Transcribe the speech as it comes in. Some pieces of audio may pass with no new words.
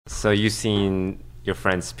So you've seen your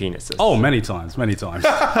friends' penises? Oh, many times, many times. Me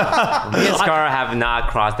and Scarra have not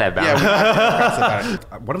crossed that boundary.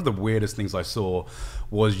 Yeah, one of the weirdest things I saw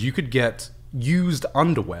was you could get used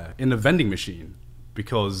underwear in a vending machine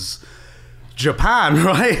because Japan,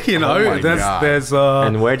 right? You know, there's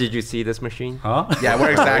And where did you see this machine? Huh? Yeah, where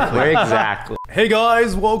exactly? Where exactly? Hey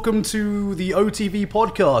guys, welcome to the OTV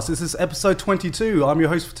podcast. This is episode 22. I'm your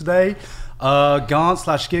host for today,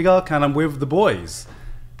 Gant/Gigguk, and I'm with the boys.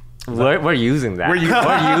 We're using that. We're using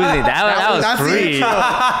that. That was free.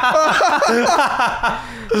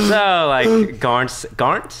 So like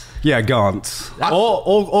Garnt? Yeah, Gant.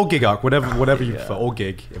 Or Gigguk, whatever you prefer. Or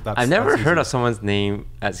Gig. If that's, I've never that's heard easy. of someone's name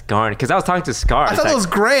as Garnt because I was talking to Scar. I thought it was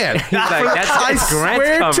Grant. He's like, I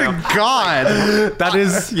swear to God. That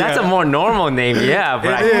is... That's a more normal name, yeah.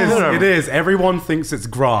 But It is. Everyone thinks it's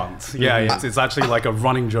Grant. Yeah, it's actually like a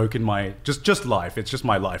running joke in my... Just life. It's just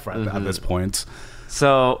my life at this point.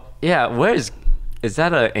 So, yeah, is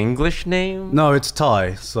that an English name? No, it's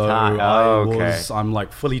Thai. So Thai. I'm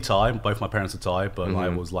like fully Thai. Both my parents are Thai, but I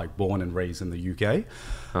was like born and raised in the UK.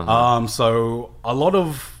 So a lot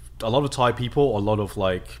of Thai people, a lot of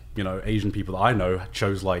like, you know, Asian people that I know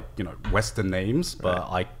chose like, you know, Western names, but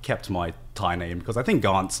I kept my Thai name because I think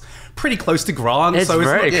Gant's pretty close to Grant. It's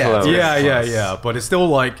very close. Yeah. But it's still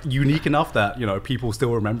like unique enough that, you know, people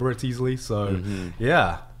still remember it easily. So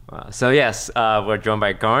yeah. So yes, we're joined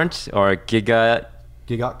by Garnt or Gigguk.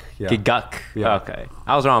 Gigguk. Yeah. Gigguk. Yeah. Okay.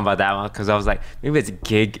 I was wrong about that one because I was like, maybe it's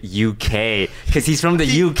Gig UK because he's from the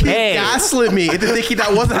UK. He gaslit me into thinking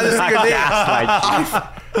that wasn't how to say your name.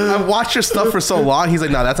 I've watched your stuff for so long. He's like,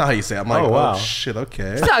 no, that's not how you say it. I'm like, oh shit,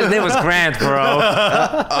 okay. His name was Grant, bro.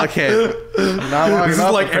 Okay. This is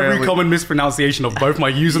like every common mispronunciation of both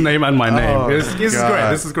my username and my name.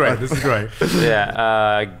 This is great.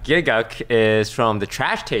 Yeah. Gigguk is from the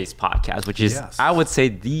Trash Taste podcast, which is, I would say,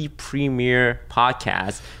 the premier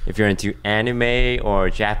podcast if you're into anime or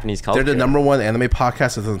Japanese culture. They're the #1 anime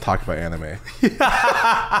podcast that doesn't talk about anime.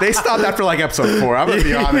 They stopped after like episode 4. I'm gonna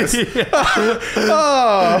be honest.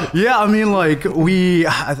 Yeah, I mean, like,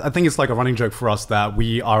 I think it's like a running joke for us that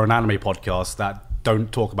we are an anime podcast that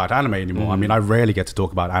don't talk about anime anymore. I mean, I rarely get to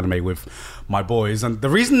talk about anime with my boys. And the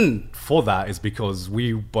reason for that is because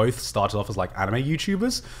we both started off as like anime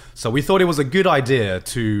YouTubers. So we thought it was a good idea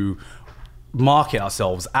to market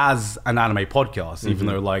ourselves as an anime podcast, even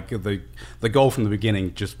though like the goal from the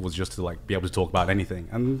beginning was just to like be able to talk about anything.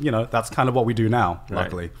 And, you know, that's kind of what we do now,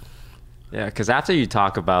 luckily. Yeah, because after you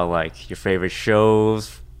talk about like your favorite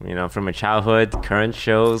shows, you know, from your childhood, current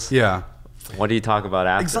shows. Yeah. What do you talk about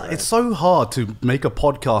after? Exactly. It's so hard to make a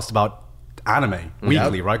podcast about anime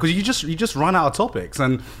weekly, right? Because you just run out of topics.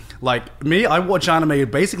 And like me, I watch anime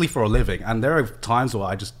basically for a living, and there are times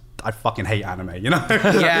where I fucking hate anime, you know?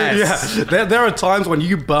 Yes. Yeah. There are times when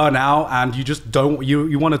you burn out and you just don't,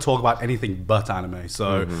 you want to talk about anything but anime.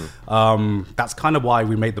 So that's kind of why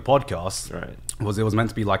we made the podcast. Right. It was meant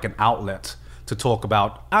to be like an outlet to talk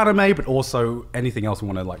about anime, but also anything else we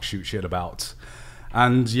want to like shoot shit about.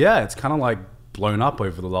 And yeah, it's kind of like blown up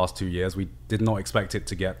over the last 2 years. We did not expect it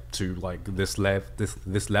to get to like this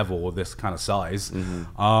level or this kind of size,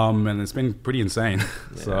 and it's been pretty insane.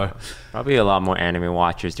 Yeah. So probably a lot more anime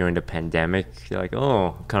watchers during the pandemic. They're like,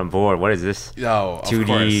 oh, I'm kind of bored. What is this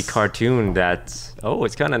 2D cartoon that's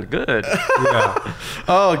it's kind of good. Yeah.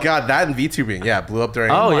 Oh god, that and VTubing blew up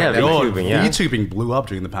during VTubing blew up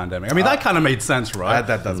during the pandemic. I mean, that kind of made sense, right?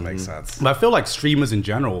 That does make sense. But I feel like streamers in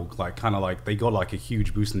general, like kind of like they got like a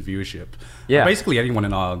huge boost in viewership. Yeah. Basically anyone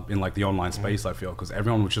in like the online space, I feel, because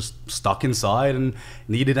everyone was just stuck inside and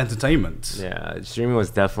needed entertainment. Yeah, streaming was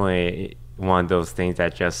definitely one of those things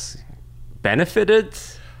that just benefited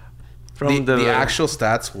from the actual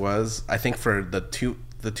stats was, I think, for the 2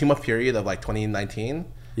 month period of like 2019.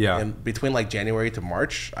 Yeah. And between like January to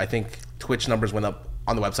March, I think Twitch numbers went up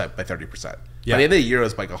on the website by 30%. Yeah. By the end of the year, it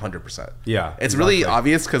was like 100%. Yeah. It's really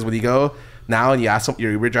obvious because when you go now and you ask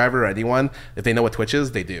your Uber driver or anyone if they know what Twitch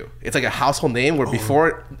is, they do. It's like a household name where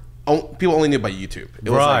before people only knew by YouTube. It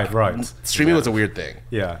was right. Streaming was a weird thing.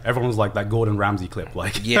 Yeah, everyone was like that Gordon Ramsay clip,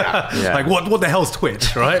 like yeah. like what the hell's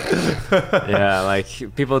Twitch, right? Yeah, like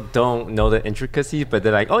people don't know the intricacies, but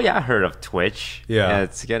they're like, oh yeah, I heard of Twitch. Yeah,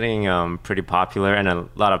 it's getting pretty popular, and a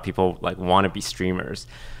lot of people like want to be streamers.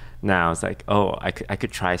 Now it's like, oh, I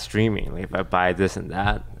could try streaming, like if I buy this and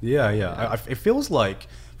that. Yeah. It feels like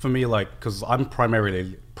for me, like, because I'm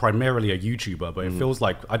primarily primarily a YouTuber, but it feels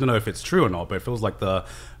like, I don't know if it's true or not, but it feels like the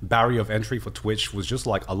barrier of entry for Twitch was just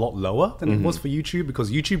like a lot lower than it was for YouTube, because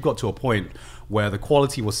YouTube got to a point where the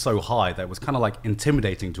quality was so high that it was kind of like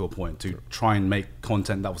intimidating to a point to try and make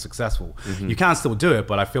content that was successful. You can still do it,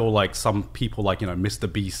 but I feel like some people like, you know,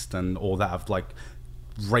 Mr. Beast and all that have like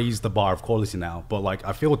raised the bar of quality now. But like,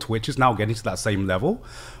 I feel Twitch is now getting to that same level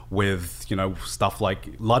with, you know, stuff like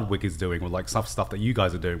Ludwig is doing, or like stuff that you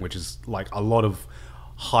guys are doing, which is like a lot of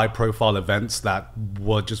high profile events that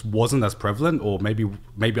just wasn't as prevalent, or maybe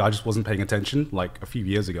I just wasn't paying attention like a few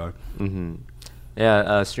years ago.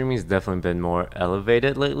 Yeah, streaming has definitely been more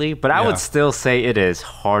elevated lately, but I would still say it is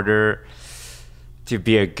harder to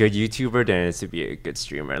be a good YouTuber than it is to be a good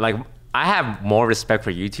streamer. Like, I have more respect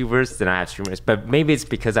for YouTubers than I have streamers, but maybe it's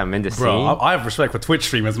because I'm in the scene. I have respect for Twitch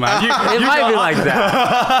streamers, man. It might be like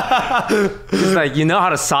that. It's like, you know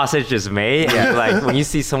how the sausage is made, and like when you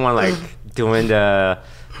see someone like doing the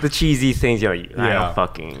cheesy things, you're like, I don't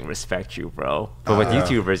fucking respect you, bro. But with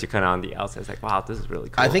YouTubers, you're kind of on the outside. It's like, wow, this is really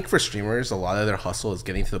cool. I think for streamers, a lot of their hustle is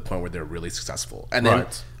getting to the point where they're really successful, and then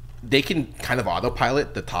they can kind of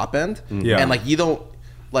autopilot the top end, and like you don't.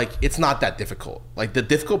 Like, it's not that difficult. Like, the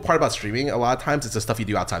difficult part about streaming, a lot of times, it's the stuff you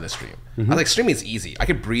do outside the stream. I like, streaming is easy. I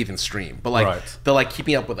could breathe and stream. But, like, the, like,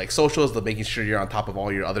 keeping up with, like, socials, the making sure you're on top of all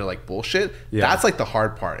your other, like, bullshit, that's, like, the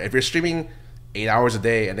hard part. If you're streaming 8 hours a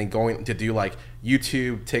day and then going to do, like,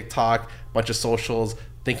 YouTube, TikTok, bunch of socials,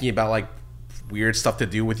 thinking about, like, weird stuff to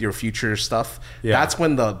do with your future stuff, that's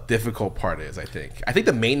when the difficult part is, I think. I think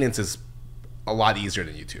the maintenance is a lot easier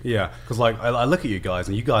than YouTube. Yeah, because, like, I look at you guys,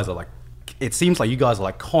 and you guys are, like, it seems like you guys are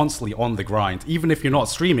like constantly on the grind, even if you're not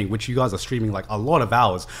streaming, which you guys are streaming like a lot of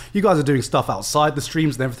hours. You guys are doing stuff outside the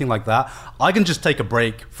streams and everything like that. I can just take a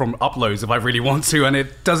break from uploads if I really want to, and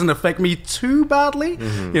it doesn't affect me too badly.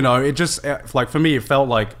 You know, it just, like, for me, it felt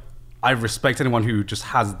like I respect anyone who just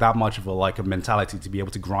has that much of a mentality to be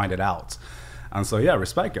able to grind it out. And so, yeah,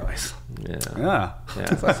 respect, guys. Yeah.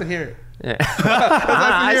 It's nice to hear. Yeah.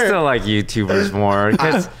 I still like YouTubers more,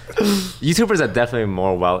 because YouTubers are definitely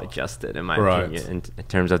more well-adjusted, in my opinion, in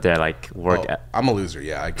terms of their like work. I'm a loser.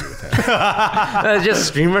 Yeah, I agree with that. Just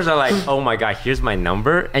streamers are like, oh my god, here's my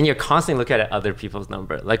number, and you're constantly looking at other people's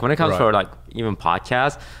number. Like when it comes for like even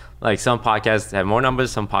podcasts, like some podcasts have more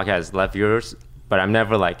numbers, some podcasts less viewers, but I'm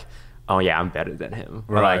never like, oh yeah, I'm better than him.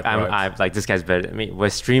 Or like I'm like, this guy's better than me.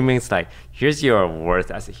 With streaming, it's like, here's your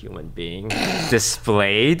worth as a human being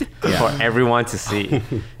displayed for everyone to see.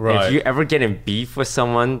 If you ever get in beef with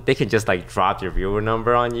someone, they can just like drop their viewer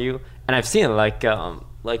number on you. And I've seen like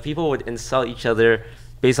people would insult each other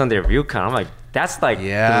based on their view count. I'm like, that's like the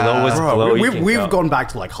lowest blow you can We've go. gone back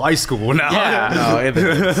to like high school now. Yeah. No, it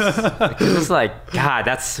is. It's like, God,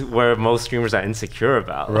 that's where most streamers are insecure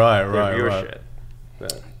about. Their viewership.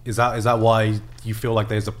 Is that why you feel like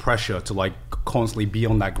there's a pressure to like constantly be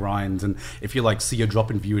on that grind? And if you like see a drop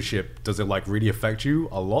in viewership, does it like really affect you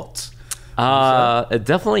a lot? It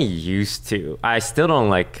definitely used to. I still don't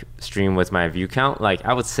like stream with my view count. Like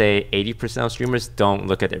I would say 80% of streamers don't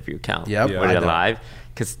look at their view count when they're live,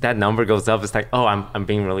 because that number goes up. It's like, oh, I'm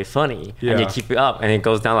being really funny, and you keep it up, and it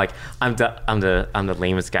goes down like I'm the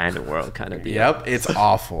lamest guy in the world kind of deal. Yep, it's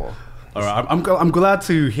awful. All right, I'm glad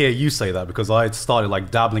to hear you say that, because I started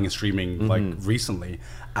like dabbling in streaming like recently,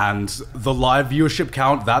 and the live viewership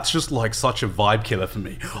count, that's just like such a vibe killer for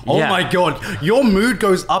me. Oh my god, your mood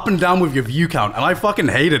goes up and down with your view count, and I fucking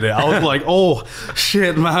hated it. I was like, oh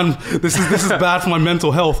shit, man, this is bad for my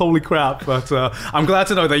mental health. Holy crap! But I'm glad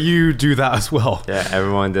to know that you do that as well. Yeah,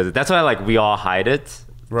 everyone does it. That's why like we all hide it.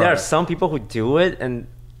 There are some people who do it, and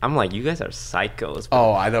I'm like, you guys are psychos. Bro.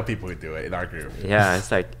 Oh, I know people who do it in our group. Yeah, it's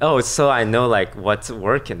like, oh, so I know like what's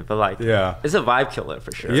working, but like, it's a vibe killer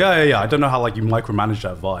for sure. Yeah. I don't know how like you micromanage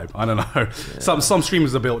that vibe. I don't know. Some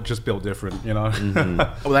streamers are built different, you know.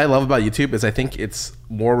 What I love about YouTube is I think it's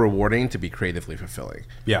more rewarding to be creatively fulfilling.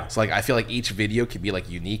 Yeah. So like I feel like each video can be like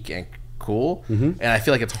unique and cool, and I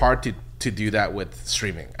feel like it's hard to do that with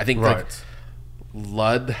streaming. I think like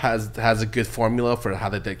Lud has a good formula for how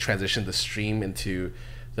they transition the stream into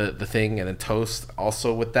the thing, and then Toast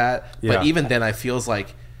also with that. But even then, I feels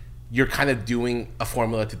like you're kind of doing a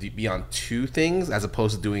formula to be on two things as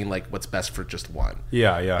opposed to doing like what's best for just one.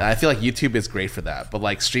 Yeah. And I feel like YouTube is great for that. But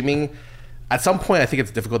like streaming, at some point, I think it's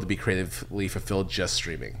difficult to be creatively fulfilled just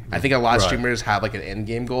streaming. I think a lot of streamers have like an end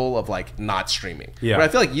game goal of like not streaming. Yeah. But I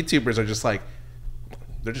feel like YouTubers are just like,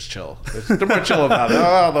 they're just chill. They're more chill about it.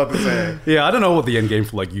 I don't know what to say. Yeah, I don't know what the end game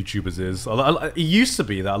for like YouTubers is. It used to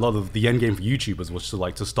be that a lot of the end game for YouTubers was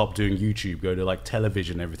to stop doing YouTube, go to like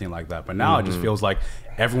television, everything like that. But now it just feels like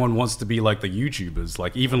everyone wants to be like the YouTubers.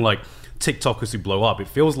 Like even like TikTokers who blow up. It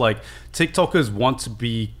feels like TikTokers want to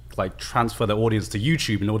be like transfer their audience to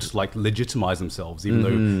YouTube in order to like legitimize themselves, even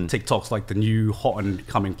though TikTok's like the new hot and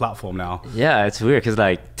coming platform now. Yeah, it's weird because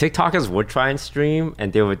like TikTokers would try and stream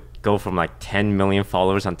and they would go from like 10 million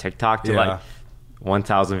followers on TikTok to like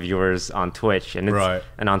 1,000 viewers on Twitch, and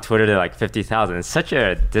and on Twitter they're like 50,000. It's such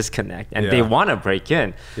a disconnect, and they want to break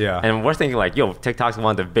in. And we're thinking like, yo, TikTok's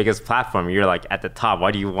one of the biggest platform. You're like at the top.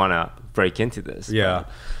 Why do you want to break into this?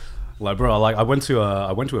 Like, bro, like I went to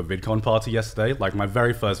a VidCon party yesterday, like my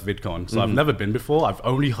very first VidCon. So I've never been before. I've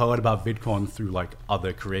only heard about VidCon through like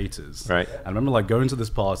other creators. And I remember like going to this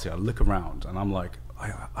party, I look around and I'm like,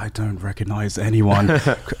 I don't recognize anyone.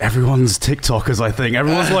 Everyone's TikTokers, I think.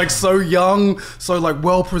 Everyone's like so young, so like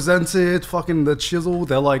well presented, fucking the chisel.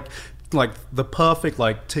 They're like the perfect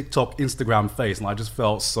like TikTok Instagram face, and I just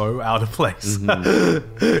felt so out of place.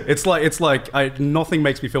 It's like nothing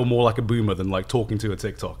makes me feel more like a boomer than like talking to a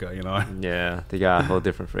TikToker, you know? Yeah, they got a whole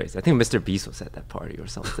different phrase. I think Mr. Beast was at that party or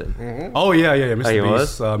something. Oh yeah,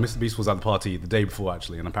 Mr. Beast was at the party the day before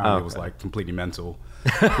actually, and apparently it was like completely mental.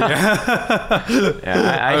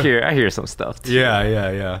 I hear some stuff too.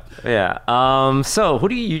 So who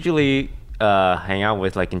do you usually hang out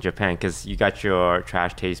with like in Japan? Because you got your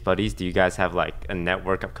Trash Taste buddies. Do you guys have like a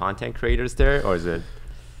network of content creators there, or is it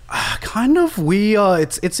kind of?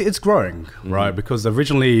 It's growing, right? Because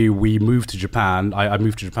originally we moved to Japan. I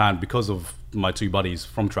moved to Japan because of my two buddies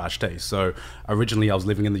from Trash Taste. So originally I was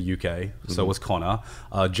living in the UK, so was Connor.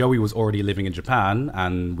 Joey was already living in Japan,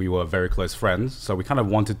 and we were very close friends, so we kind of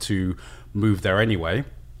wanted to move there anyway.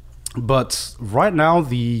 But right now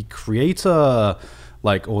the creator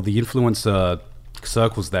or the influencer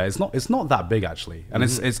circles there, it's not that big actually. And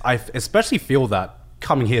I especially feel that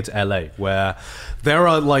coming here to LA, where there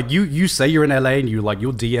are like you say you're in LA and you like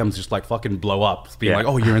your DMs just like fucking blow up, being like,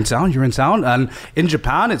 oh, you're in town. And in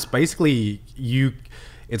Japan it's basically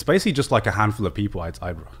just like a handful of people.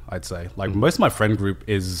 I'd say like most of my friend group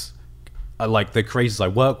is like the creators I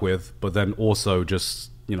work with, but then also just,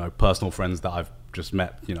 you know, personal friends that I've just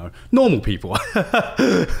met, you know, normal people.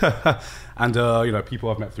 And you know, people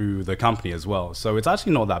I've met through the company as well. So it's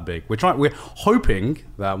actually not that big. We're hoping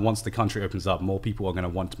that once the country opens up, more people are going to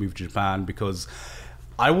want to move to Japan, because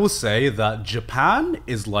I will say that Japan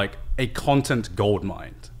is like a content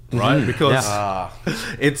goldmine, right? Because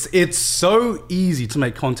it's so easy to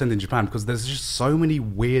make content in Japan because there's just so many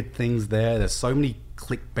weird things there. There's so many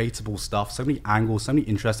clickbaitable stuff, so many angles, so many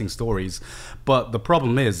interesting stories. But the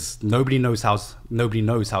problem is nobody knows how to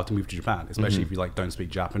move to Japan, especially if you like don't speak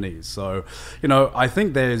Japanese. So, you know, I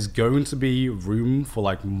think there's going to be room for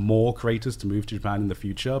like more creators to move to Japan in the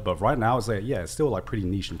future. But right now it's like, it's still like pretty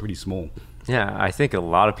niche and pretty small. Yeah, I think a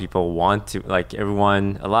lot of people want to, like a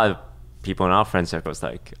lot of people in our friend circles,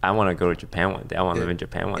 like, I want to go to Japan one day. I want to live in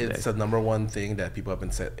Japan one day. It's the number one thing that people have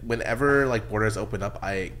been saying. Whenever like borders open up,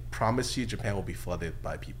 I promise you, Japan will be flooded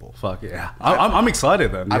by people. Fuck yeah! I'm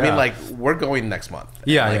excited then. I mean, like, we're going next month.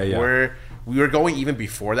 We were going even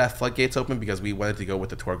before that floodgates open because we wanted to go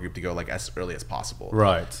with the tour group to go like as early as possible.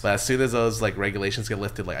 Right. But as soon as those like regulations get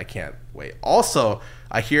lifted, like I can't wait. Also,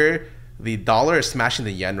 I hear the dollar is smashing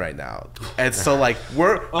the yen right now, and so like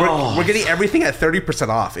we're getting everything at 30%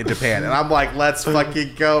 off in Japan, and I'm like, let's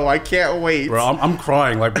fucking go! I can't wait. Bro, I'm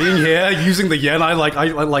crying. Like being here using the yen, I like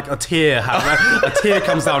a tear. A tear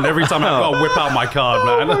comes down every time I gotta whip out my card,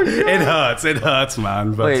 man. It hurts,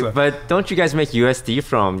 man. But, but don't you guys make USD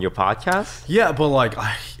from your podcast? Yeah, but like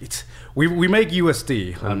we make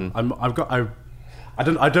USD.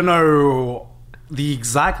 I don't know the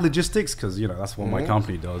exact logistics, because you know that's what my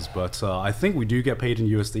company does, but I think we do get paid in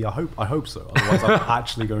USD. I hope so. Otherwise, I'm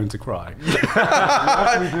actually going to cry.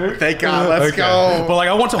 Thank God. Let's go. But like,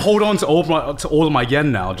 I want to hold on to all of my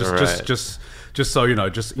yen now, just so you know,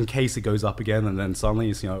 just in case it goes up again, and then suddenly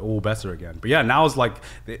it's, you know, all better again. But yeah, now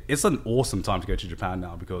it's an awesome time to go to Japan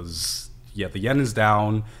now, because the yen is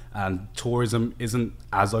down and tourism isn't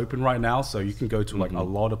as open right now, so you can go to like a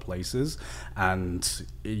lot of places and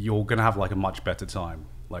you're gonna have like a much better time.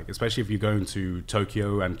 Like especially if you're going to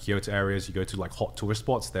Tokyo and Kyoto areas, you go to like hot tourist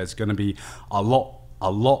spots, there's gonna be a lot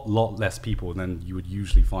less people than you would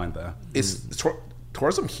usually find there.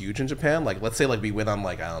 tourism huge in Japan? Like, let's say like we went on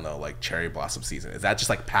like, I don't know, like cherry blossom season. Is that just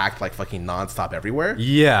like packed like fucking nonstop everywhere?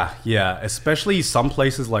 Yeah. Especially some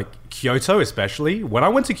places like Kyoto, especially. When I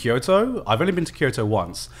went to Kyoto, I've only been to Kyoto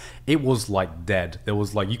once. It was like dead. There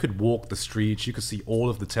was like, you could walk the streets, you could see all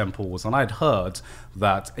of the temples. And I'd heard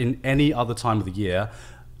that in any other time of the year,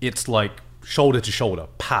 it's like shoulder to shoulder,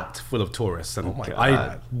 packed full of tourists. And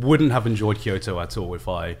I wouldn't have enjoyed Kyoto at all if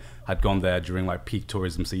I had gone there during like peak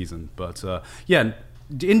tourism season. But yeah,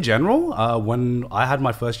 in general, when I had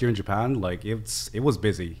my first year in Japan, like it was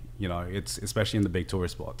busy, you know, it's especially in the big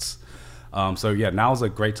tourist spots. So yeah, now's a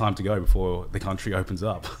great time to go before the country opens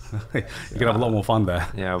up. You can have a lot more fun there.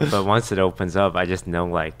 Yeah, but once it opens up, I just know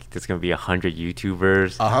like there's gonna be 100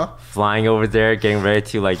 YouTubers flying over there, getting ready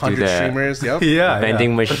to like do the streamers,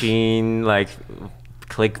 vending machine, like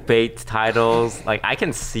clickbait titles. Like I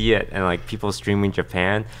can see it, and like people streaming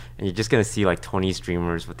Japan, and you're just gonna see like 20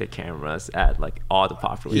 streamers with their cameras at like all the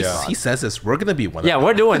popular spots. He says this, we're gonna be one of them.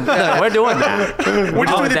 We're doing that. We're doing that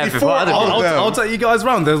before other people. I'll take you guys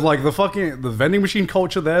around. There's like the vending machine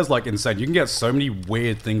culture there is like insane. You can get so many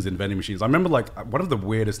weird things in vending machines. I remember like one of the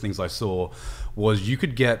weirdest things I saw was you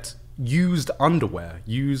could get used underwear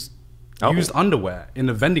in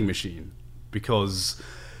a vending machine because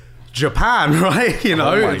Japan, right? You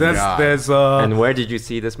know, there's And where did you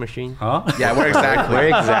see this machine? Huh? Yeah, where exactly? Where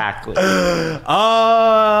exactly?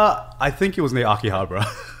 I think it was near Akihabara.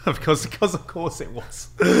 because of course it was.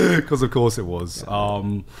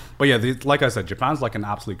 But yeah, like I said, Japan's like an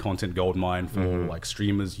absolute content goldmine for like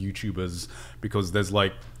streamers, YouTubers, because there's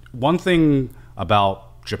like one thing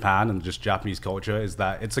about Japan and just Japanese culture is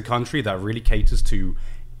that it's a country that really caters to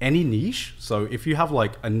any niche. So if you have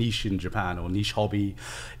like a niche in Japan or niche hobby,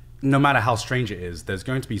 no matter how strange it is, there's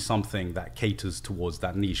going to be something that caters towards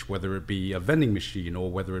that niche, whether it be a vending machine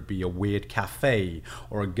or whether it be a weird cafe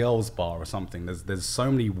or a girls bar or something. There's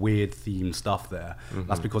so many weird themed stuff there.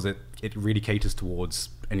 That's because it really caters towards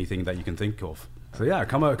anything that you can think of. So yeah,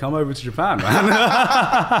 come over to Japan, man.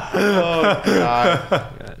 Oh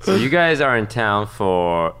God. So you guys are in town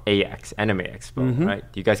for AX, Anime Expo, right?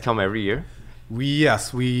 Do you guys come every year?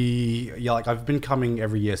 Like I've been coming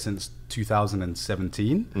every year since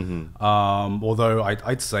 2017. Although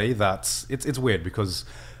I'd say that it's weird because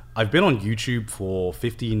I've been on YouTube for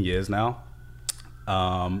 15 years now,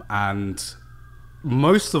 and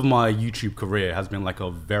most of my YouTube career has been like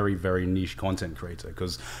a very, very niche content creator.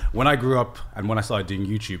 Because when I grew up and when I started doing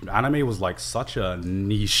YouTube, anime was like such a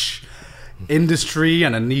niche industry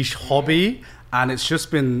and a niche hobby. And it's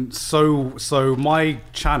just been so my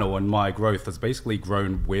channel and my growth has basically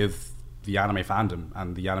grown with the anime fandom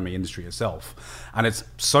and the anime industry itself. And it's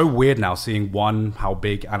so weird now seeing one, how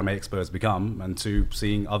big Anime Expo has become, and two,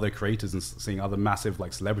 seeing other creators and seeing other massive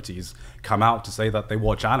like celebrities come out to say that they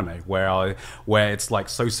watch anime, where it's like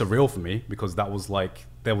so surreal for me because that was like,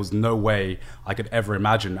 there was no way I could ever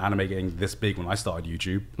imagine anime getting this big when I started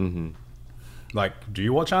YouTube. Like, do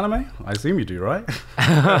you watch anime? I assume you do, right?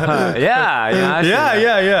 Yeah.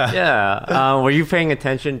 Were you paying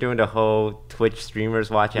attention during the whole Twitch streamers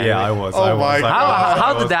watch anime? Yeah, I was.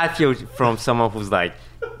 How did that feel from someone who's like,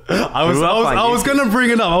 I was gonna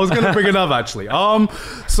bring it up. Actually.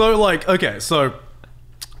 So like, okay, so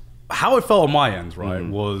how it felt on my end, right,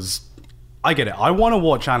 was I get it. I want to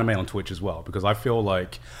watch anime on Twitch as well because I feel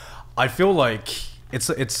like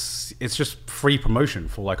it's just free promotion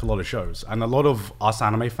for like a lot of shows, and a lot of us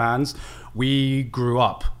anime fans, we grew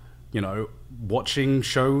up, you know, watching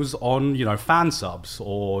shows on, you know, fan subs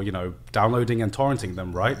or, you know, downloading and torrenting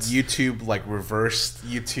them, right? YouTube, like reversed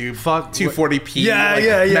YouTube, 240p,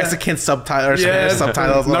 Mexican subtitles, Spanish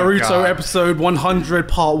subtitles. Naruto episode 100,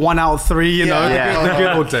 part 1 out of 3. You know, the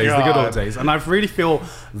good old days. And I really feel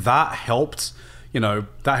that helped. You know,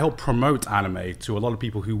 that helped promote anime to a lot of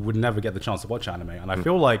people who would never get the chance to watch anime. And I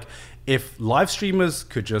feel like if live streamers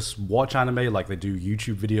could just watch anime like they do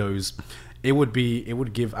YouTube videos, it would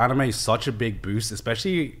give anime such a big boost,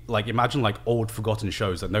 especially like imagine like old forgotten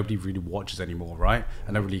shows that nobody really watches anymore, right?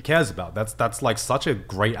 And nobody cares about. That's like such a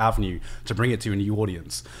great avenue to bring it to a new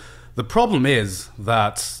audience. The problem is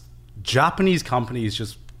that Japanese companies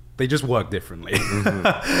just work differently.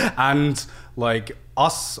 And like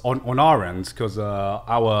us on our end, because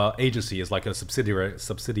our agency is like a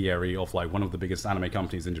subsidiary of like one of the biggest anime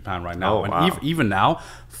companies in Japan right now. Even now,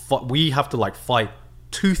 we have to like fight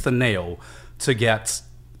tooth and nail to get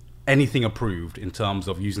anything approved in terms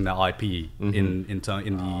of using their IP in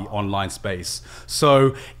the online space.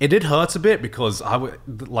 So it did hurt a bit because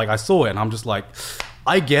I saw it and I'm just like,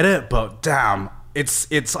 I get it, but damn,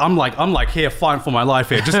 I'm like here fighting for my life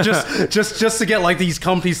here, just to get like these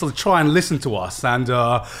companies to try and listen to us,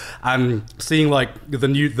 and seeing like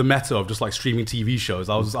the meta of just like streaming TV shows.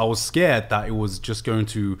 I was scared that it was just going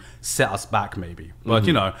to set us back maybe, but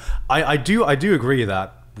you know, I do agree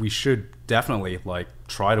that we should definitely like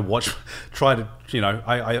try to you know,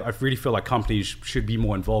 I really feel like companies should be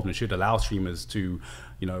more involved and should allow streamers to,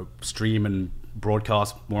 you know, stream and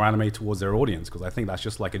broadcast more anime towards their audience, because I think that's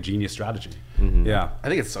just like a genius strategy. Yeah, I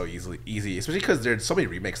think it's so easy, especially because there's so many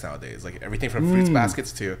remakes nowadays. Like everything from Fruits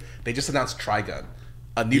Baskets to they just announced Trigun,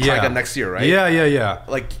 a new Trigun next year, right? Yeah.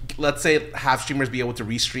 Like, let's say have streamers be able to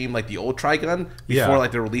restream like the old Trigun before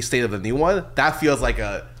like the release date of the new one. That feels like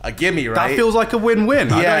a gimme, right? That feels like a win-win.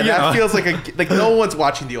 Yeah, that feels like no one's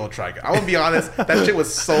watching the old Trigun. I want to be honest, that shit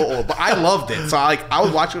was so old, but I loved it. So I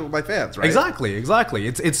would watch it with my fans, right? Exactly.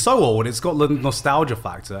 It's so old. It's got the nostalgia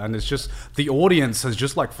factor, and it's just the audience has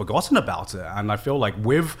just like forgotten about it. And I feel like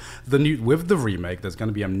with the remake, there's going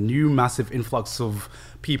to be a new massive influx of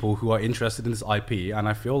people who are interested in this IP, and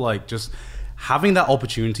I feel like just having that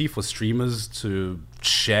opportunity for streamers to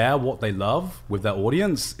share what they love with their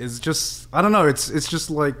audience is just, I don't know, it's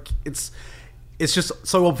just like it's just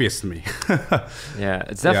so obvious to me. Yeah,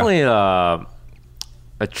 it's definitely a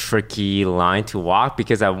tricky line to walk,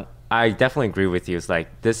 because I definitely agree with you. It's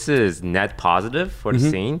like, this is net positive for the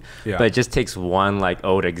scene, but it just takes one like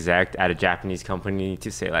old exec at a Japanese company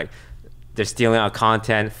to say like, they're stealing our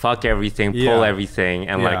content, fuck everything, pull everything,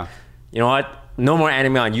 and like, you know what? No more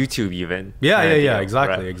anime on YouTube even.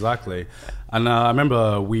 Exactly. And I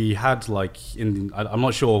remember we had like I'm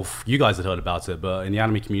not sure if you guys had heard about it, but in the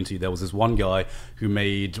anime community there was this one guy who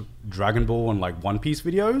made Dragon Ball and like One Piece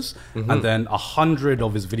videos, and then 100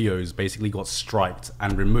 of his videos basically got striked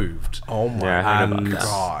and removed. Oh my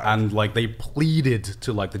God. And like they pleaded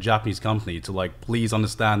to like the Japanese company to like please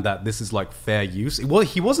understand that this is like fair use. Well,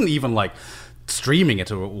 he wasn't even like streaming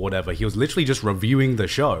it or whatever. He was literally just reviewing the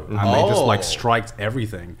show, and they just like striked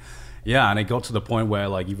everything. Yeah, and it got to the point where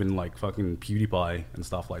like even like fucking PewDiePie and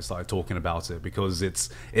stuff like started talking about it, because it's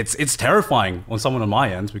terrifying on someone on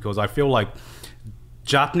my end, because I feel like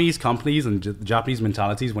Japanese companies and Japanese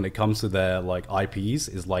mentalities when it comes to their like IPs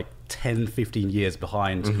is like 10-15 years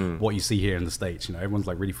behind what you see here in the States. You know, everyone's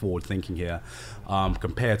like really forward thinking here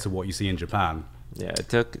compared to what you see in Japan. Yeah,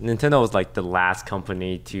 Nintendo was like the last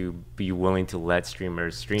company to be willing to let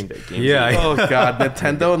streamers stream their games. Yeah. Oh God,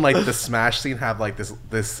 Nintendo and like the Smash scene have like this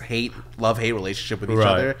love-hate relationship with each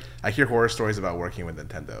other. I hear horror stories about working with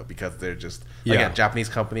Nintendo because they're just again, Japanese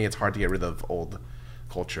company. It's hard to get rid of old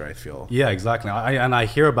culture, I feel. Yeah, exactly. I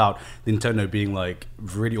hear about Nintendo being like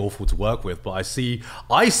really awful to work with, but I see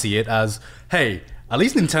it as, hey, at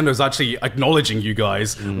least Nintendo's actually acknowledging you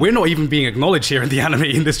guys. We're not even being acknowledged here in the anime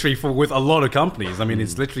industry with a lot of companies. I mean,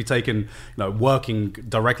 it's literally taken, you know, working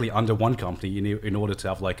directly under one company in order to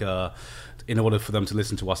have like in order for them to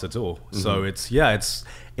listen to us at all. So it's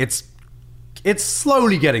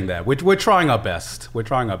slowly getting there. We're trying our best. But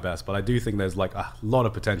I do think there's like a lot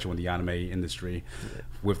of potential in the anime industry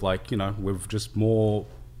with like, you know, with just more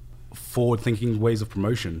forward-thinking ways of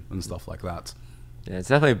promotion and stuff like that. Yeah, it's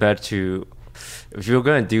definitely better to, if you're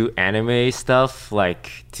going to do anime stuff,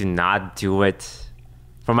 like to not do it,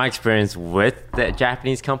 from my experience with the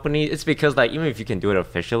Japanese company, it's because like even if you can do it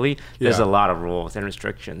officially, there's a lot of rules and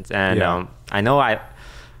restrictions. And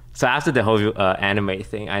so after the whole anime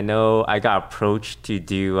thing, I know I got approached to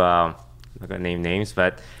do, I'm not going to name names,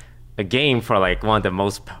 but a game for like one of the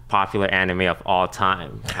most popular anime of all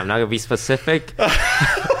time. I'm not going to be specific.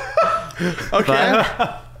 Okay.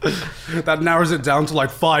 That narrows it down to like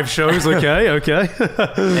 5 shows. Okay.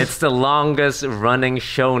 It's the longest running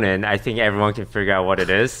shonen. I think everyone can figure out what it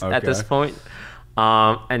is at this point.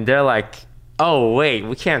 And they're like, oh wait,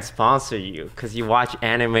 we can't sponsor you because you watch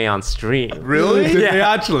anime on stream. Really?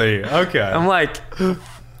 Yeah, actually. Okay. I'm like,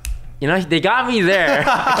 you know, they got me there.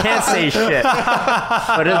 I can't say shit.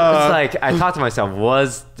 But it's like, I thought to myself,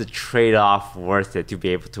 was the trade-off worth it to be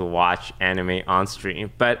able to watch anime on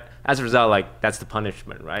stream? But as a result, like, that's the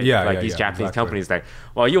punishment, right? Yeah, like these Japanese companies, like,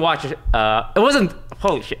 well, you watch it. It wasn't,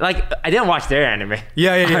 holy shit. Like, I didn't watch their anime.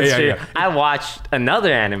 Yeah. I watched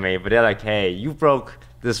another anime, but they're like, hey, you broke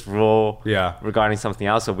this rule regarding something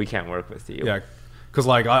else, so we can't work with you. Yeah. Because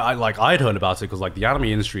like I'd heard about it because like the anime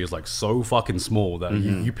industry is like so fucking small that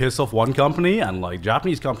you piss off one company and like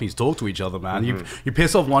Japanese companies talk to each other, man. You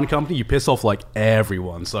piss off one company, you piss off like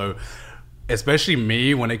everyone. So especially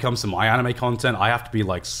me, when it comes to my anime content, I have to be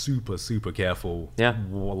like super careful.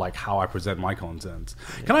 Like how I present my content.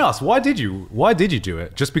 Can I ask, why did you do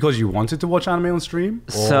it? Just because you wanted to watch anime on stream?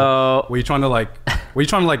 Or so were you trying to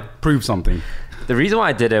like prove something? The reason why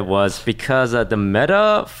I did it was because the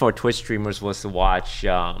meta for Twitch streamers was to watch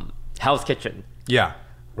Hell's Kitchen. Yeah.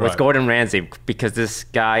 With Gordon Ramsay, because this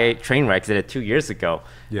guy Trainwreck did it 2 years ago.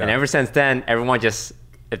 Yeah. And ever since then, everyone just,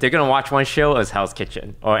 if they're going to watch one show, it's Hell's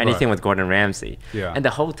Kitchen or anything with Gordon Ramsay. Yeah. And the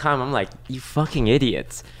whole time I'm like, you fucking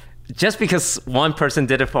idiots. Just because one person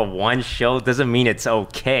did it for one show doesn't mean it's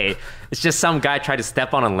okay. It's just some guy tried to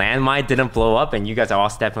step on a landmine, didn't blow up, and you guys are all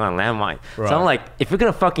stepping on a landmine. Right. So I'm like, if you're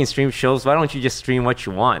going to fucking stream shows, why don't you just stream what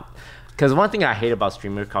you want? Because one thing I hate about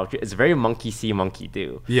streamer culture is very monkey see, monkey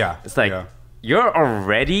do. Yeah. It's like, you're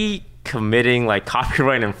already committing like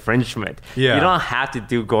copyright infringement. Yeah. You don't have to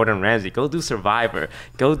do Gordon Ramsay. Go do Survivor.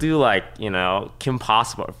 Go do like, you know, Kim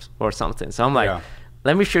Possible or something. So I'm like,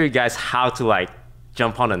 let me show you guys how to like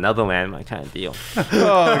jump on another landmine kind of deal. Oh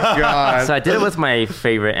God. So I did it with my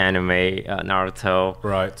favorite anime, Naruto.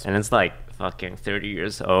 Right. And it's like fucking 30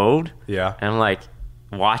 years old. Yeah. And I'm like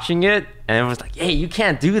watching it and everyone's like, hey, you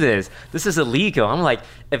can't do this. This is illegal. I'm like,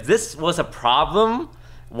 if this was a problem,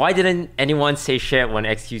 why didn't anyone say shit when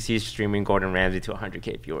XQC is streaming Gordon Ramsay to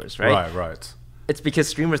 100K viewers, right? Right. It's because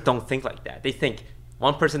streamers don't think like that. They think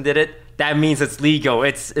one person did it, that means it's legal.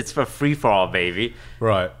 It's for free for all, baby.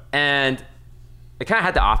 Right. And it kind of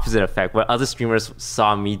had the opposite effect where other streamers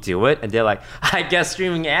saw me do it and they're like, I guess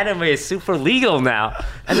streaming anime is super legal now.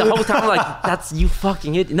 And the whole time I'm like, that's you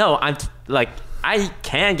fucking idiot. No, I'm like, I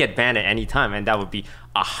can get banned at any time and that would be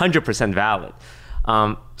 100% valid.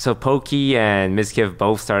 So Pokey and Mizkiv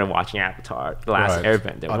both started watching Avatar, The Last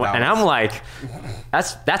Airbender. And I'm like,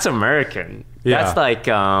 that's American. Yeah. That's like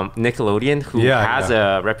Nickelodeon, who has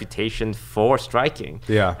a reputation for striking.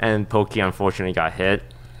 Yeah. And Pokey unfortunately got hit.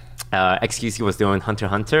 XQC was doing Hunter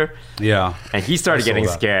x Hunter. Yeah. And he started getting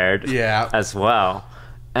scared as well.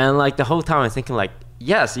 And like the whole time I'm thinking like,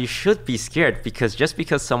 yes, you should be scared because just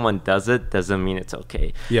because someone does it doesn't mean it's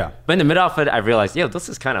okay. Yeah. But in the middle of it, I realized, this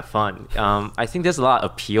is kind of fun. I think there's a lot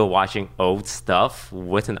of appeal watching old stuff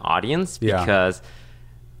with an audience because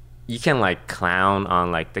you can like clown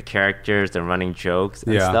on like the characters, the running jokes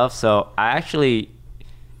and stuff. So I actually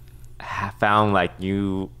found like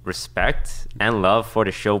new respect and love for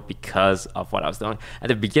the show because of what I was doing. At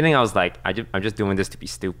the beginning, I was like, I'm just doing this to be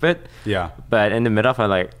stupid. Yeah. But in the middle, I'm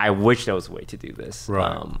like, I wish there was a way to do this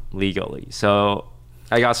legally. So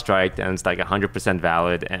I got striked, and it's like 100%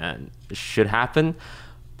 valid and it should happen.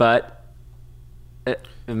 But it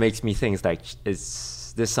makes me think, it's like,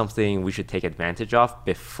 is this something we should take advantage of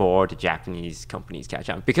before the Japanese companies catch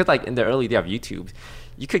on? Because like in the early day of YouTube,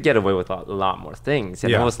 you could get away with a lot more things.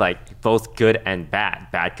 And it was like both good and bad.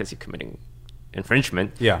 Bad because you're committing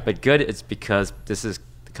infringement. Yeah. But good is because this is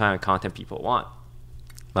the kind of content people want.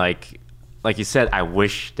 Like you said, I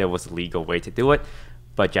wish there was a legal way to do it,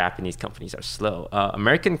 but Japanese companies are slow.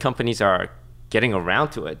 American companies are getting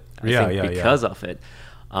around to it, I think, because of it.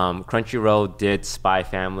 Crunchyroll did Spy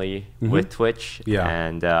Family with Twitch. Yeah.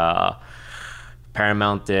 And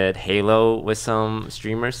Paramount did Halo with some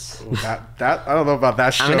streamers. That I don't know about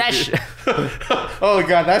that show. I mean, oh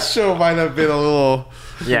God, that show might have been a little.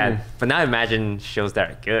 Yeah, but now imagine shows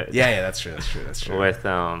that are good. Yeah, that's true. With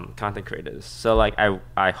content creators. So like,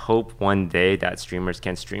 I hope one day that streamers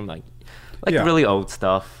can stream like really old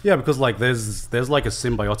stuff. Yeah, because like there's like a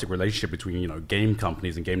symbiotic relationship between game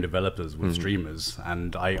companies and game developers with streamers,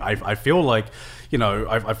 and I feel like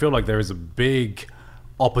I feel like there is a big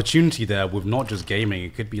opportunity there with not just gaming.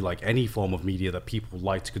 It could be like any form of media that people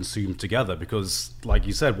like to consume together, because like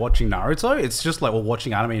you said, watching Naruto, it's just like, or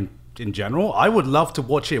watching anime in general, I would love to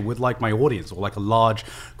watch it with like my audience or like a large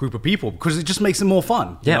group of people, because it just makes it more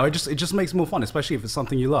fun. It just makes it more fun, especially if it's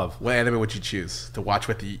something you love. What anime would you choose to watch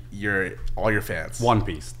with all your fans? One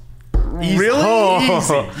Piece. Really?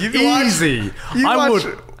 Easy.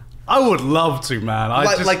 I would love to, man.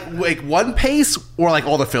 Like One Piece or like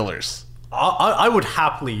all the fillers? I would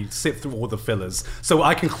happily sit through all the fillers so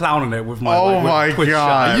I can clown on it with my. Oh my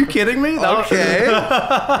God! Are you kidding me? Okay.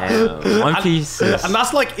 One Piece, and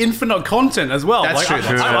that's like infinite content as well. That's like,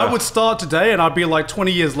 true. I would start today, and I'd be like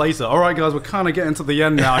 20 years later. All right, guys, we're kind of getting to the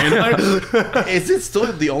end now. Is it still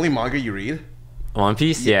the only manga you read? One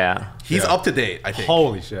Piece, yeah. He's up to date, I think.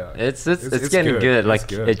 Holy shit! It's getting good. Like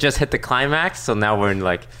it just hit the climax, so now we're in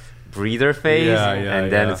like breather phase, and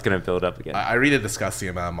then it's gonna build up again. I read a disgusting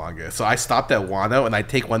amount of manga, so I stopped at Wano, and I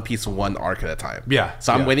take One Piece one arc at a time.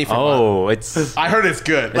 So I'm waiting for. I heard it's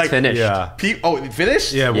good. It's like finished. It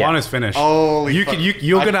finished? Yeah, Wano's finished. Oh, you're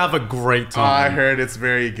gonna have a great time. I heard it's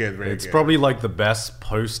very good. It's probably like the best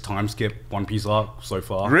post time skip One Piece arc so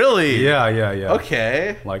far. Really? Yeah.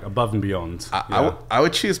 Okay. Like above and beyond. I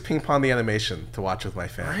would choose Ping Pong the Animation to watch with my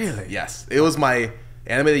fans. Really? Yes, it was my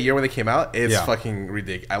Anime of the year when they came out, it's fucking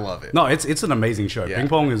ridiculous. I love it. No, it's an amazing show. Yeah. Ping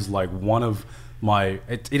Pong is like one of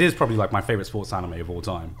it is probably like my favorite sports anime of all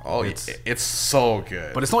time. Oh, it's so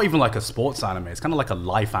good. But it's not even like a sports anime. It's kind of like a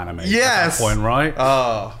life anime. Yes. At that point, right?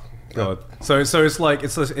 Oh. God. So it's like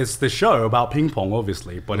it's the show about ping pong,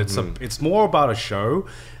 obviously, but it's more about a show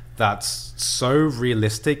that's so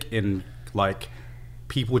realistic in like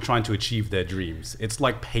people trying to achieve their dreams. It's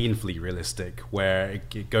like painfully realistic, where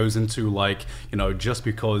it goes into like, you know, just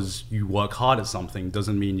because you work hard at something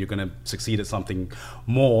doesn't mean you're going to succeed at something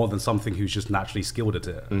more than something who's just naturally skilled at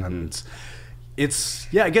it. And it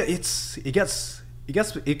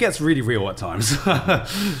gets really real at times.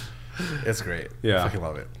 It's great. Yeah, I fucking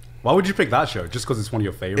love it. Why would you pick that show? Just because it's one of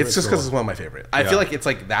your favorites? It's just because it's one of my favorite. I feel like it's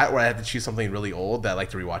like that where I have to choose something really old that I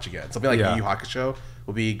like to rewatch again. Something like Yu Yu Hakusho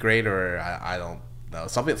would be great, or I don't know,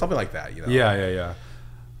 something like that. You know? Yeah.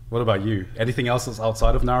 What about you? Anything else that's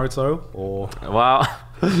outside of Naruto? Or well,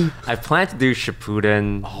 I plan to do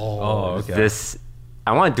Shippuden. Okay.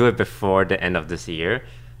 I want to do it before the end of this year.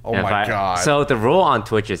 Oh my god! So the rule on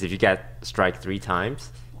Twitch is if you get strike 3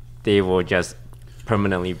 times, they will just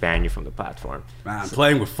permanently ban you from the platform. Man,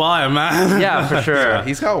 playing with fire, man. Yeah, for sure. Yeah,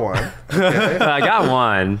 he's got one. Okay. I got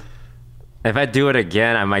one. If I do it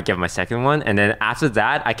again, I might get my second one, and then after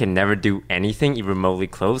that, I can never do anything even remotely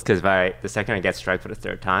close. Because the second I get strike for the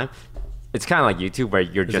 3rd time, it's kind of like YouTube where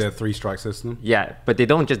you're Is just it a 3-strike system? Yeah, but they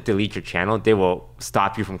don't just delete your channel; they will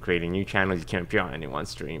stop you from creating new channels. You can't appear on anyone's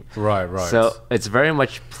stream. Right. So it's very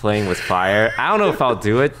much playing with fire. I don't know if I'll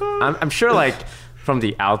do it. I'm sure, like from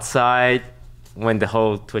the outside, when the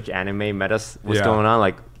whole Twitch anime meta was going on,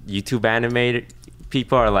 like YouTube anime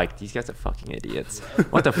people are like, these guys are fucking idiots.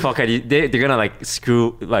 What the fuck are you? They're gonna like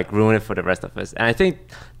ruin it for the rest of us. And I think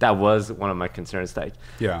that was one of my concerns. Like,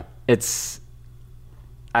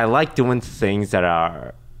 I like doing things that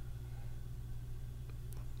are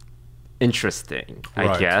interesting,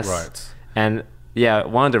 I guess. Right. And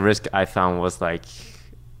one of the risks I found was like,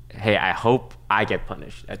 hey, I hope I get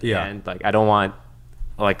punished at the end. Like, I don't want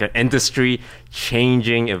like an industry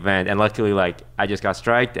changing event. And luckily, like, I just got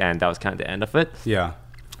striked and that was kind of the end of it. Yeah.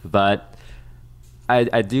 But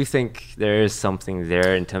I do think there is something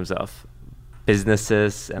there in terms of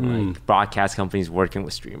businesses and like broadcast companies working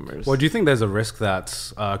with streamers. Well, do you think there's a risk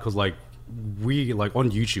that because like we like on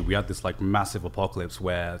YouTube we had this like massive apocalypse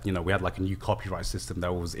where, you know, we had like a new copyright system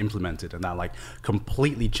that was implemented and that like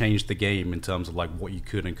completely changed the game in terms of like what you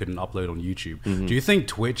could and couldn't upload on YouTube. Do you think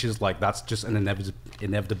Twitch is like that's just an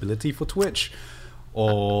inevitability for Twitch?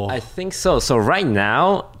 Or I think so. So right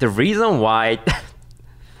now the reason why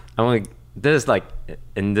there's like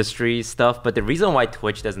industry stuff, but the reason why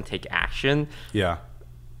Twitch doesn't take action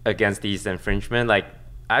against these infringement, like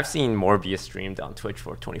I've seen Morbius streamed on Twitch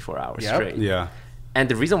for 24 hours straight. Yeah. And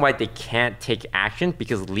the reason why they can't take action,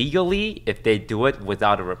 because legally, if they do it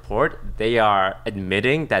without a report, they are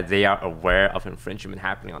admitting that they are aware of infringement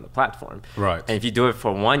happening on the platform. Right. And if you do it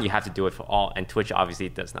for one, you have to do it for all. And Twitch obviously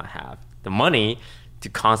does not have the money to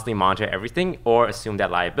constantly monitor everything or assume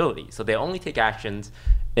that liability. So they only take actions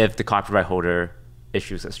if the copyright holder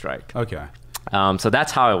issues a strike. Okay. So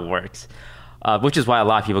that's how it works. Which is why a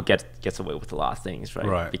lot of people gets away with a lot of things,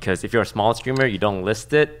 right? Because if you're a small streamer, you don't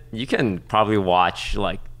list it, you can probably watch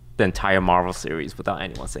like the entire Marvel series without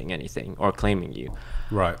anyone saying anything or claiming you.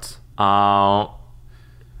 Right. That's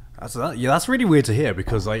really weird to hear,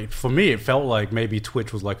 because like for me, it felt like maybe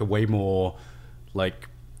Twitch was like a way more like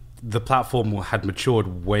the platform had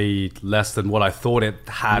matured way less than what I thought it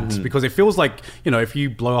had, because it feels like, you know, if you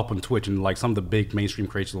blow up on Twitch and like some of the big mainstream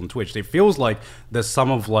creators on Twitch, it feels like there's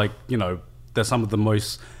some of like, you know, there's some of the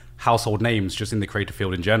most household names just in the creator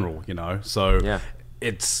field in general, you know? So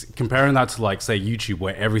it's comparing that to like, say, YouTube,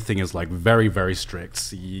 where everything is like very, very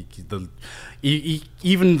strict.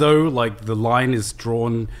 Even though like the line is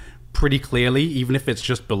drawn pretty clearly, even if it's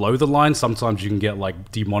just below the line, sometimes you can get like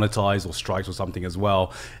demonetized or strikes or something as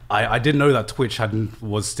well. I didn't know that Twitch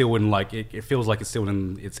was still in like, it feels like it's still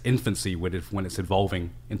in its infancy when it's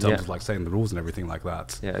evolving in terms of like setting the rules and everything like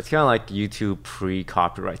that. Yeah, it's kind of like YouTube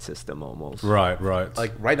pre-copyright system almost. Right.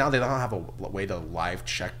 Like right now they don't have a way to live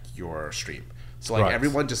check your stream. So like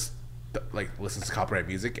everyone just like listens to copyright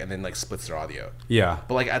music and then like splits their audio. Yeah.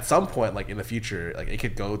 But like at some point, like in the future, like it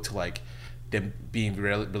could go to like them being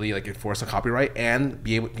really like enforce a copyright and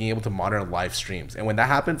being able to monitor live streams. And when that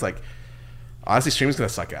happens, like honestly, streaming's gonna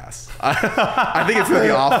suck ass. I think it's gonna be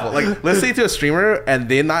awful. Like listening to a streamer and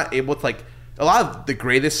they're not able to like, a lot of the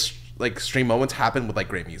greatest like stream moments happen with like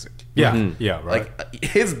great music. Yeah. Yeah, right. Like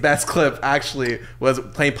his best clip actually was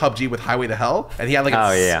playing PUBG with Highway to Hell, and he had like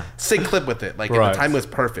a sick clip with it. Like and the time was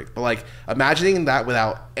perfect. But like imagining that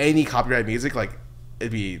without any copyright music, like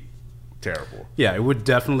it'd be terrible. Yeah, it would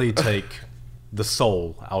definitely take the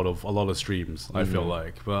soul out of a lot of streams, I feel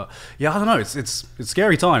like. But yeah, I don't know. It's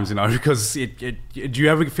scary times, you know, because do you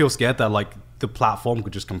ever feel scared that like the platform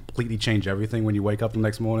could just completely change everything when you wake up the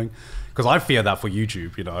next morning? Because I fear that for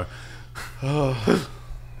YouTube, you know.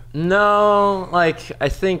 No, like I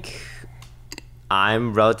think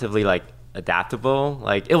I'm relatively like adaptable.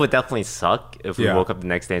 Like it would definitely suck if we woke up the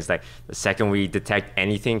next day and it's like the second we detect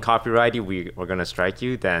anything copyrighty, we're gonna strike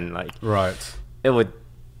you. Then like it would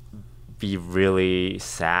be really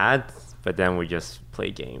sad, but then we just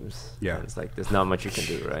play games. Yeah, and it's like there's not much you can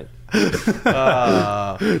do, right?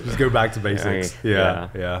 Just go back to basics.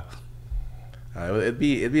 Yeah. It'd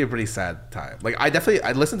be a pretty sad time. Like I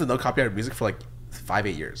listened to no copyright music for like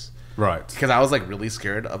 5-8 years. Right. Because I was like really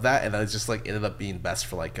scared of that, and then it's just like ended up being best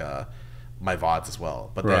for like my VODs as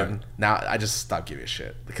well. But then now I just stopped giving a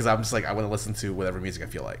shit because I'm just like I want to listen to whatever music I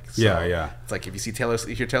feel like. So it's like if you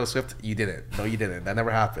hear Taylor Swift, you didn't. No, you didn't. That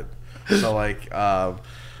never happened. So like I'm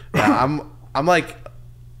like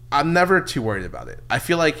I'm never too worried about it. I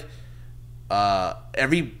feel like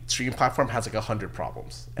every streaming platform has like 100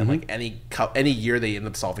 problems, and like any year they end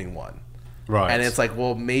up solving one. Right. And it's like,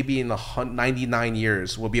 well, maybe in the 99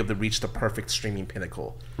 years we'll be able to reach the perfect streaming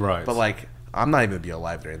pinnacle. Right. But like, I'm not even gonna be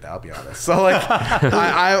alive during that. I'll be honest. So like,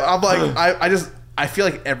 I feel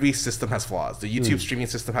like every system has flaws. The YouTube streaming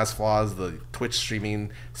system has flaws. The Twitch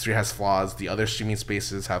streaming has flaws. The other streaming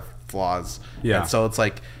spaces have flaws. Yeah. And so it's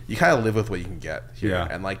like you kind of live with what you can get here. Yeah.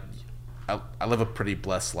 And like, I live a pretty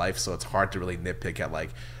blessed life, so it's hard to really nitpick at like,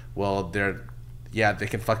 well, they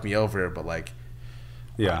can fuck me over, but like.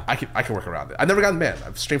 Yeah, I can work around it. I've never gotten banned.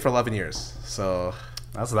 I've streamed for 11 years, so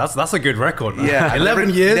that's a good record, man. Yeah,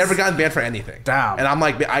 11 years. Never gotten banned for anything. Damn. And I'm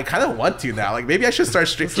like, I kind of want to now. Like maybe I should start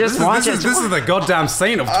streaming. This is the goddamn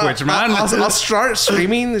saint of Twitch, man. I'll start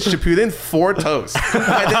streaming Shippuden for Toast, and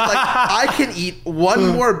then like I can eat one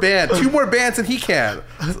more ban, 2 more bans than he can.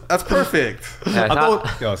 That's perfect. Yeah,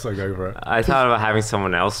 go for it. I thought about having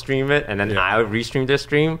someone else stream it, and then I would restream their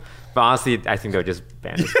stream. But honestly, I think they'll just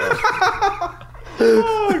ban it.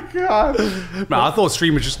 Oh god! Man, I thought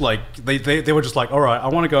streamers just like they were just like, all right, I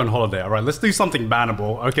want to go on holiday. All right, let's do something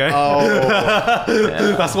bannable, okay?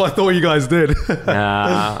 That's what I thought you guys did.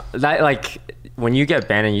 Like when you get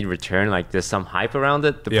banned and you return, like there's some hype around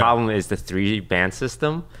it. The problem is the 3 ban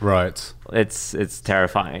system. Right. It's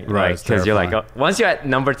terrifying, right? Because you're like, once you're at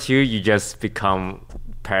number 2, you just become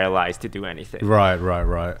paralyzed to do anything.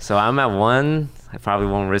 Right. So I'm at 1. I probably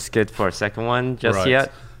won't risk it for a second one just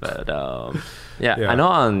yet. But I know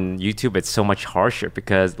on YouTube it's so much harsher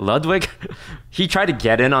because Ludwig, he tried to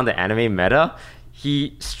get in on the anime meta.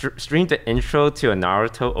 He streamed the intro to a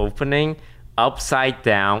Naruto opening upside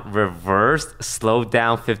down, reversed, slowed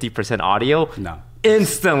down 50% audio. No.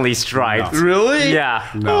 Instantly striped. No. Really? Yeah.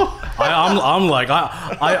 No. I'm like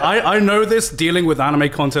I know this dealing with anime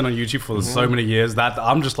content on YouTube for so many years that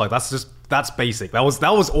I'm just like that's basic. That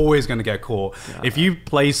was always going to get caught. Yeah. If you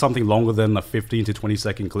play something longer than a 15 to 20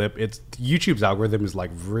 second clip, YouTube's algorithm is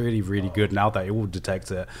like really good now that it will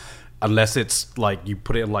detect it. Unless it's like you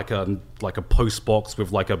put it in like a post box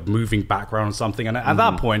with like a moving background or something, and at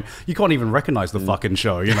that point you can't even recognize the fucking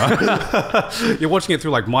show. You know, you're watching it through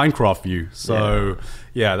like Minecraft view. So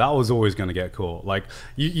yeah that was always going to get caught. Like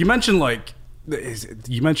you mentioned, like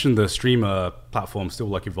you mentioned the streamer platform still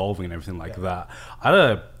like evolving and everything like that. I had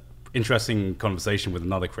a interesting conversation with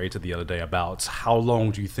another creator the other day about how long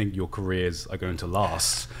do you think your careers are going to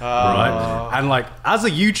last, right? And like as a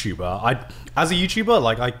YouTuber, like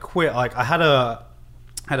I quit. Like I had a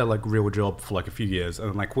like real job for like a few years,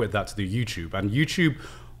 and then I quit that to do YouTube. And YouTube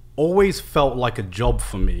always felt like a job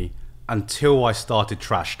for me until I started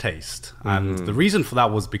Trash Taste. And the reason for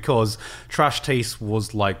that was because Trash Taste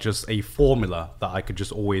was like just a formula that I could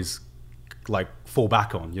just always like fall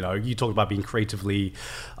back on. You know, you talked about being creatively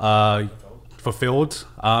fulfilled,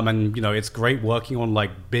 and you know it's great working on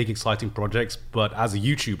like big exciting projects, but as a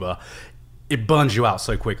YouTuber it burns you out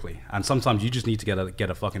so quickly, and sometimes you just need to get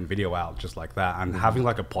a fucking video out just like that. And having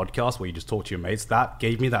like a podcast where you just talk to your mates, that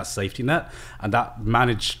gave me that safety net, and that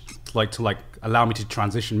managed to allow me to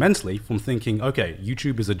transition mentally from thinking, okay,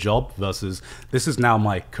 YouTube is a job versus this is now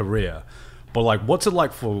my career. But like, what's it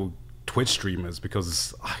like for Twitch streamers?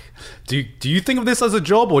 Because do you think of this as a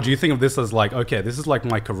job, or do you think of this as like, okay, this is like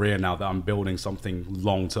my career now that I'm building something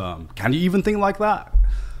long term? Can you even think like that?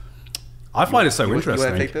 I find it so interesting. You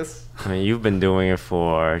want to take this? I mean, you've been doing it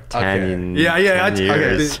for 10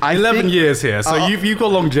 years. 11 years here, so you've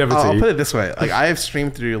got longevity. I'll put it this way: like I have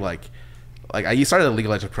streamed through like I started at League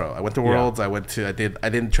of Legends Pro. I went to Worlds. I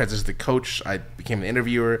didn't transition to coach. I became an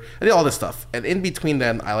interviewer. I did all this stuff, and in between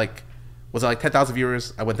then, I like was at like 10,000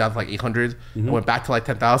 viewers. I went down to like 800. I went back to like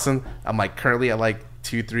 10,000. I'm like currently at like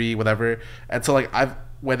 2, 3, whatever. And so like I've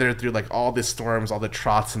weathered through like all the storms, all the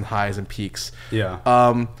troughs and highs and peaks. Yeah.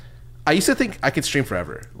 I used to think I could stream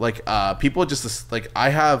forever. Like people just like I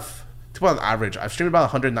have, on average, I've streamed about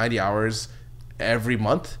 190 hours every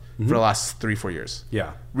month for the last 3-4 years.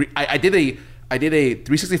 Yeah. I did a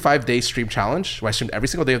 365-day stream challenge where I streamed every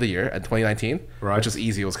single day of the year in 2019, which was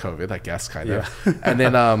easy. It was COVID, I guess, kind of. And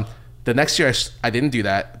then the next year I didn't do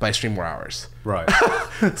that, but I streamed more hours. Right.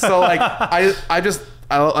 So like I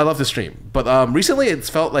love to stream, but recently it's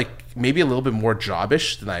felt like maybe a little bit more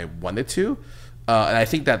jobbish than I wanted to, and I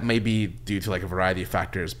think that may be due to like a variety of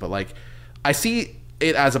factors. But like I see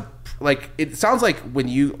it as it sounds like when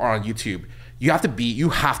you are on YouTube, you have to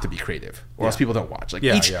be creative, or else people don't watch. Like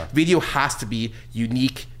each video has to be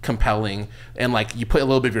unique, compelling, and like you put a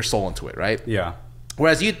little bit of your soul into it, right? Yeah.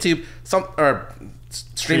 Whereas YouTube,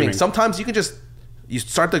 streaming, sometimes you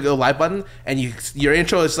start the go live button and your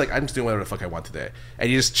intro is like, I'm just doing whatever the fuck I want today, and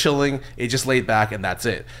you're just chilling, it's just laid back, and that's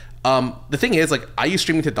it. The thing is, like, I use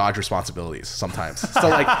streaming to dodge responsibilities sometimes. So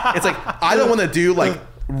like it's like I don't want to do like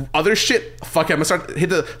other shit. Fuck it, I'm gonna hit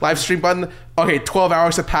the live stream button. Okay, 12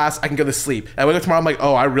 hours have passed, I can go to sleep. And I wake up tomorrow, I'm like,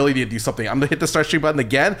 oh, I really need to do something. I'm gonna hit the start stream button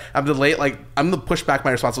again. I'm gonna push back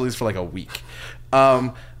my responsibilities for like a week.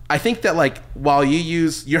 I think that like while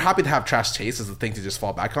you're happy to have Trash Taste as a thing to just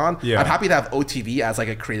fall back on. Yeah. I'm happy to have OTV as like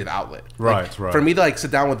a creative outlet. Right, like, right. For me to like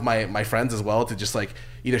sit down with my friends as well to just like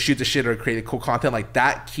either shoot the shit or create cool content, like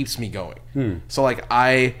that keeps me going. So like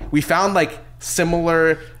we found like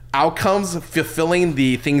similar outcomes fulfilling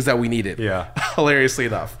the things that we needed. Yeah. Hilariously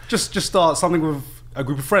enough. Just start something with a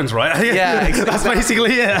group of friends, right? Yeah, that's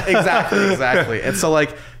basically it. Exactly. And so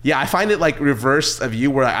like, yeah, I find it like reverse of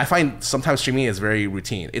you, where I find sometimes streaming is very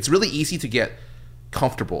routine. It's really easy to get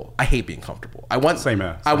comfortable. I hate being comfortable. I want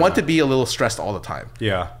to be a little stressed all the time.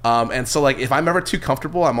 Yeah. And so like if I'm ever too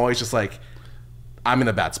comfortable, I'm always just like, I'm in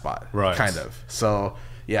a bad spot. Right. Kind of. So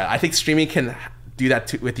yeah, I think streaming can do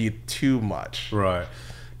that with you too much. Right.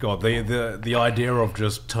 God, the idea of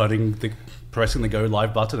just pressing the go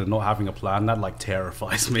live button and not having a plan, that like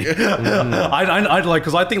terrifies me. I'd like,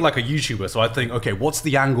 because I think like a YouTuber, so I think, okay, what's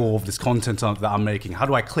the angle of this content that I'm making? How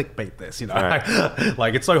do I clickbait this? You know, right.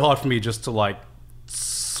 Like it's so hard for me just to like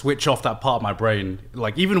switch off that part of my brain.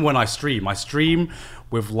 Like even when I stream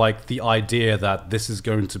with like the idea that this is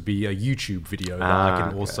going to be a YouTube video that I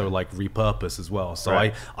can also like repurpose as well. So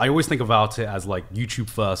I always think about it as like YouTube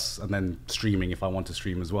first and then streaming if I want to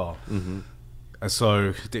stream as well.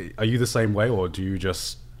 So are you the same way, or do you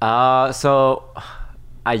just... So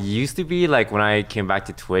I used to be like, when I came back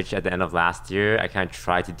to Twitch at the end of last year, I kind of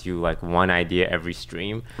tried to do like one idea every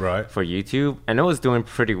stream for YouTube. And it was doing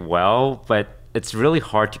pretty well, but it's really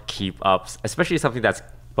hard to keep up, especially something that's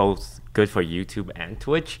both good for YouTube and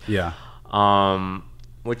Twitch. Yeah.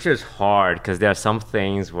 Which is hard because there are some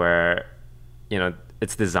things where, you know,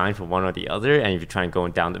 it's designed for one or the other, and if you're trying to go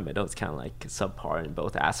down the middle, it's kind of like subpar in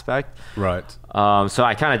both aspects. Right. So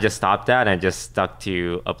I kind of just stopped that and just stuck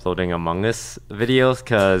to uploading Among Us videos,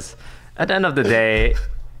 because at the end of the day,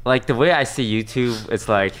 like the way I see YouTube, it's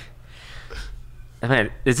like, man,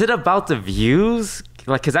 is it about the views?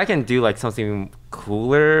 Like, because I can do like something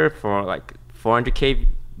cooler for like 400K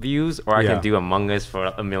views, or I can do Among Us for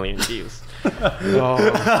 1 million views.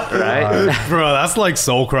 Right? Bro, that's like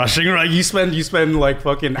soul crushing, right? You spend like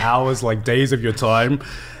fucking hours, like days of your time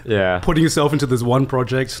putting yourself into this one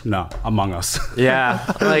project. No, Among Us.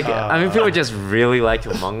 Like I mean, people just really like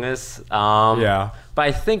Among Us. But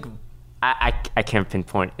I think I can't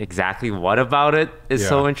pinpoint exactly what about it is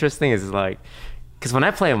so interesting. Is like, because when I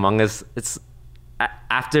play Among Us, it's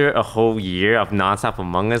after a whole year of nonstop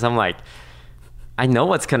Among Us, I'm like, I know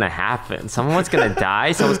what's gonna happen. Someone's gonna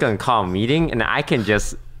die. Someone's gonna call a meeting, and I can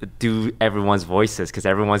just do everyone's voices because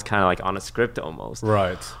everyone's kind of like on a script almost.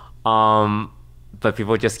 Right. But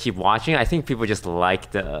people just keep watching. I think people just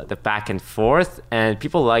like the back and forth, and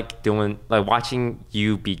people like watching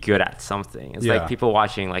you be good at something. It's like people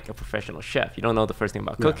watching like a professional chef. You don't know the first thing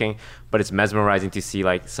about cooking, but it's mesmerizing to see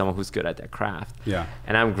like someone who's good at their craft. Yeah.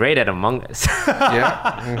 And I'm great at Among Us.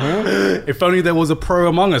 If only there was a pro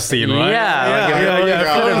Among Us scene, right?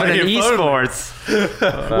 An esports.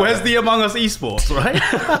 Where's the Among Us esports, right?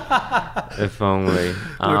 If only.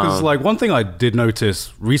 Because like one thing I did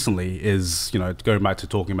notice recently is, you know, going back to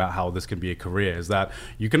talking about how this can be a career, is that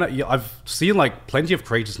I've seen like plenty of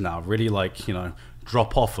creators now really like, you know,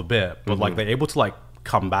 drop off a bit, but like they're able to like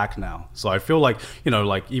come back now. So I feel like, you know,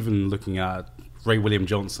 like even looking at Ray William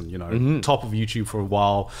Johnson, you know, top of YouTube for a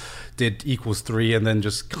while, did =3 and then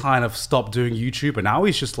just kind of stopped doing YouTube, and now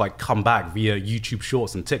he's just like come back via YouTube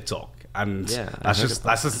Shorts and TikTok. and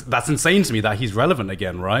that's insane to me that he's relevant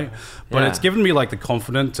again, right? But it's given me like the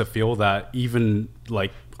confidence to feel that even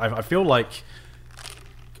like I feel like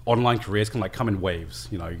online careers can like come in waves.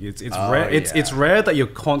 You know, it's rare. It's rare that you're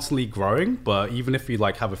constantly growing, but even if you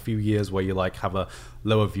like have a few years where you like have a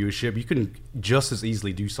lower viewership, you can just as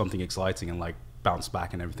easily do something exciting and like bounce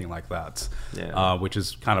back and everything like that. Which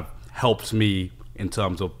has kind of helped me in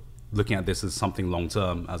terms of looking at this as something long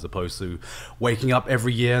term, as opposed to waking up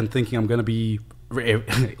every year and thinking I'm going to be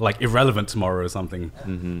like irrelevant tomorrow or something.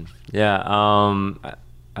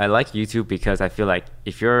 I like YouTube because I feel like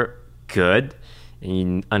if you're good and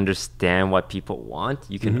you understand what people want,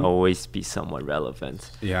 you can always be somewhat relevant.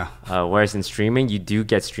 Whereas in streaming, you do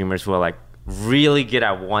get streamers who are like really good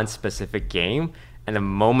at one specific game, and the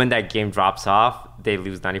moment that game drops off, they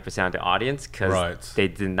lose 90% of the audience because they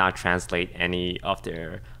did not translate any of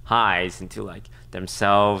their highs into like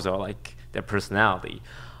themselves or like their personality,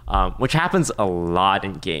 which happens a lot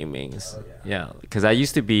in gaming. Because I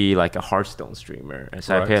used to be like a Hearthstone streamer, and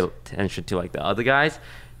so I pay attention to like the other guys.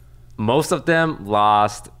 Most of them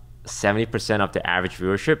lost 70% of their average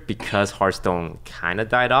viewership because Hearthstone kind of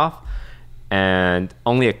died off, and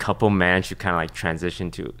only a couple managed to kind of like transition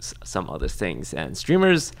to some other things. And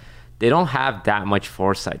streamers, they don't have that much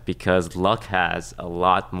foresight because luck has a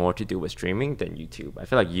lot more to do with streaming than YouTube. I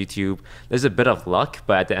feel like YouTube, there's a bit of luck,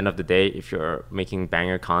 but at the end of the day, if you're making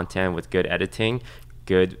banger content with good editing,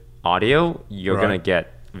 good audio, you're going to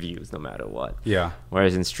get views no matter what.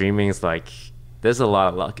 Whereas in streaming, it's like, there's a lot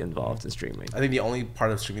of luck involved in streaming. I think the only part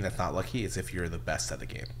of streaming that's not lucky is if you're the best at the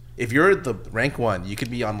game. If you're the rank 1, you could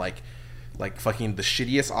be on like fucking the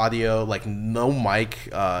shittiest audio, like no mic,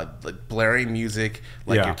 like blaring music,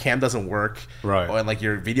 like your cam doesn't work, or like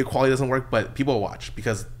your video quality doesn't work, but people will watch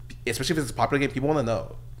because, especially if it's a popular game, people want to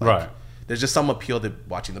know. Like, there's just some appeal to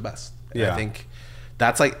watching the best. And I think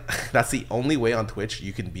that's the only way on Twitch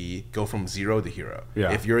you can go from 0 to hero.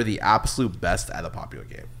 If you're the absolute best at a popular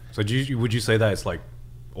game. So would you say that it's like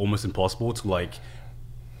almost impossible to like,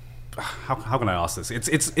 how can I ask this?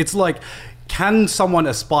 It's like, can someone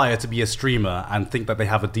aspire to be a streamer and think that they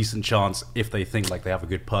have a decent chance if they think like they have a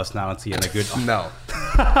good personality and a good... No.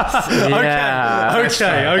 Okay.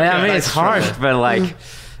 I mean, it's harsh, but like,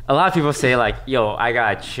 a lot of people say like, yo, I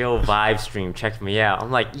got a chill vibe stream, check me out.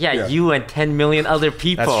 I'm like, you and 10 million other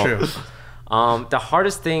people. That's true. The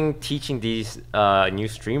hardest thing teaching these new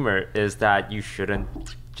streamer is that you shouldn't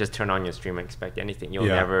just turn on your stream and expect anything. You'll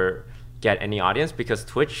never get any audience because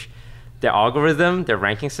Twitch, their algorithm, their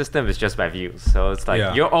ranking system is just by views. So it's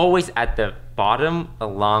like you're always at the bottom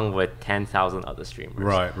along with 10,000 other streamers.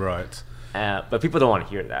 Right. But people don't want to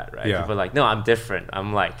hear that, right? People are like, no, I'm different.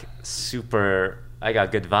 I'm like super... I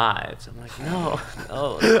got good vibes. I'm like, no.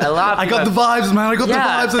 A lot of I got the vibes, man. I got the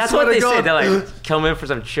vibes. That's what they say. They're like, come in for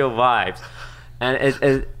some chill vibes.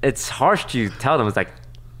 And it's harsh to tell them. It's like,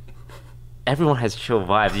 everyone has chill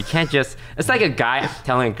vibes. You can't just... It's like a guy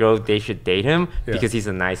telling a girl they should date him because he's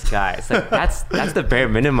a nice guy. It's like, that's the bare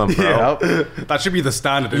minimum, bro. That should be the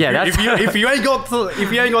standard. If you ain't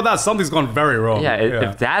got that, something's gone very wrong.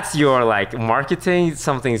 If that's your like marketing,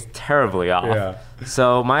 something's terribly off.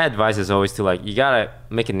 So my advice is always to like, you gotta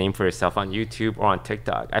make a name for yourself on YouTube or on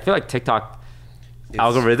TikTok. I feel like TikTok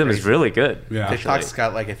algorithm is really good. TikTok's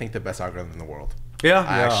got like, I think, the best algorithm in the world.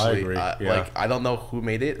 I agree. Like, I don't know who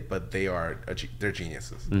made it, but they're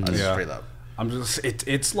geniuses. Straight up. I'm just,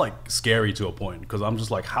 it's like scary to a point because I'm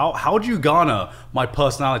just like, how do you garner my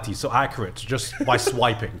personality so accurate just by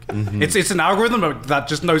swiping? It's an algorithm that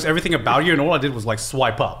just knows everything about you, and all I did was like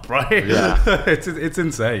swipe up, right? It's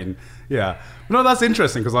insane. No, that's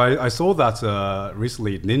interesting because I saw that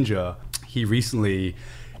recently. Ninja, he recently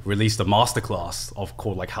released a masterclass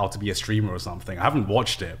called like how to be a streamer or something. I haven't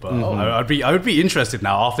watched it, but I would be interested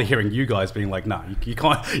now after hearing you guys being like, nah, you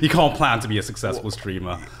can't plan to be a successful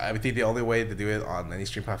streamer. I think the only way to do it on any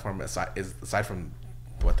stream platform aside from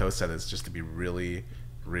what Toast said is just to be really,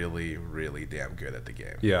 really, really damn good at the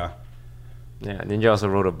game. Ninja also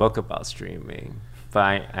wrote a book about streaming, but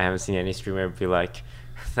I haven't seen any streamer be like,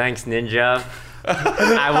 thanks, Ninja.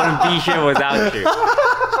 I wouldn't be here without you.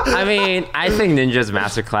 I mean, I think Ninja's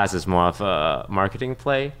masterclass is more of a marketing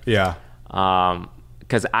play.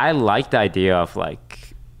 Because I like the idea of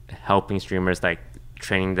like helping streamers, like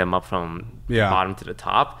training them up from bottom to the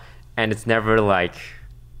top, and it's never like,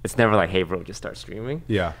 hey bro, just start streaming.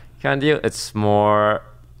 Kind of deal. It's more,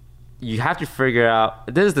 you have to figure out.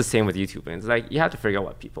 This is the same with YouTube. It's like you have to figure out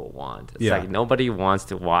what people want. It's like nobody wants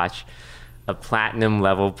to watch a platinum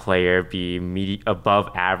level player be above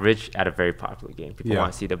average at a very popular game. People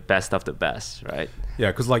want to see the best of the best, right?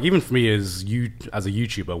 Because like even for me as a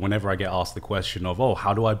YouTuber, whenever I get asked the question of,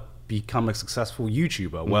 how do I become a successful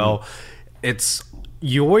YouTuber? Well,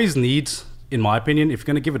 you always need, in my opinion, if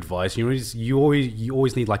you're going to give advice, you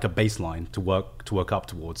always need like a baseline to work up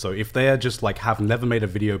towards. So if they're just like have never made a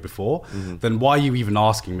video before, then why are you even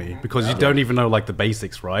asking me? Because you don't even know like the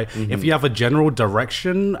basics, right? If you have a general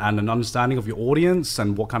direction and an understanding of your audience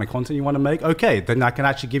and what kind of content you want to make, okay, then I can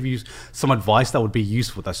actually give you some advice that would be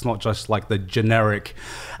useful. That's not just like the generic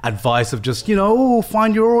advice of just,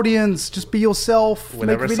 find your audience, just be yourself,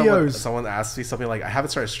 whenever make videos. Someone asks me something like, I haven't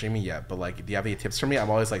started streaming yet, but like, do you have any tips for me? I'm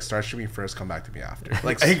always like, start streaming first, come back to me after.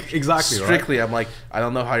 Like exactly, strictly, right? I'm like, I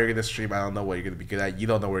don't know how you're gonna stream. I don't know what you're gonna be good at. You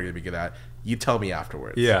don't know what you're gonna be good at. You tell me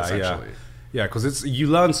afterwards. Yeah. Because you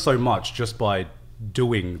learn so much just by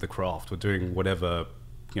doing the craft or doing whatever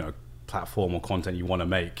platform or content you want to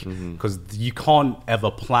make, because you can't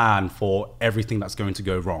ever plan for everything that's going to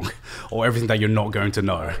go wrong or everything that you're not going to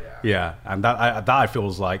know. And that I feel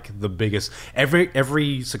is like the biggest.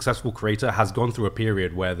 Every successful creator has gone through a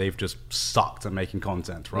period where they've just sucked at making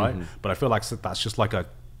content, right? But I feel like that's just like a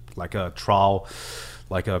trial,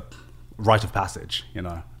 like a rite of passage,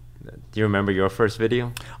 Do you remember your first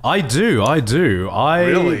video? I do.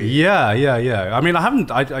 Really? Yeah. I mean,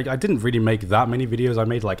 I didn't really make that many videos. I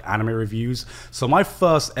made like anime reviews. So my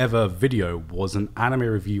first ever video was an anime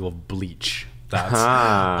review of Bleach that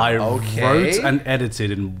I wrote and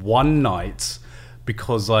edited in one night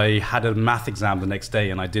because I had a math exam the next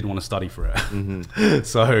day and I didn't want to study for it.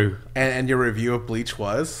 So and your review of Bleach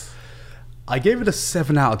was? I gave it a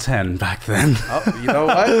 7 out of 10 back then. Oh, you know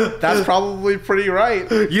what? That's probably pretty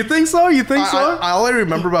right. You think so? All I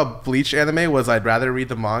remember about Bleach anime was I'd rather read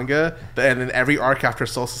the manga, and then every arc after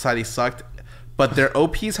Soul Society sucked. But their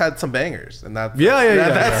OPs had some bangers, and that's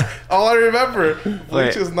all I remember.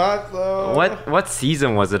 Bleach is not. What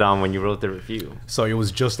season was it on when you wrote the review? So it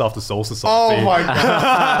was just after Soul Society. Oh my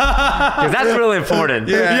god! Because that's really important.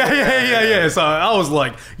 Yeah. So I was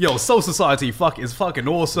like, "Yo, Soul Society, is fucking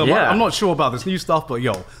awesome." Yeah. I'm not sure about this new stuff, but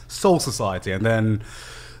yo, Soul Society, and then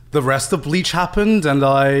the rest of Bleach happened, and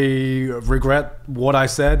I regret what I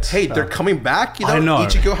said. Hey, they're coming back. I know.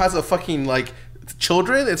 Ichigo has a fucking like.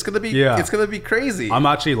 Children, it's gonna be crazy. I'm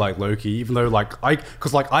actually like low-key, even though like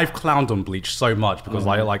because I've clowned on Bleach so much because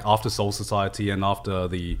like after Soul Society and after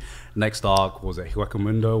the next arc, was it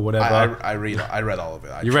Huecamundo or whatever? I read all of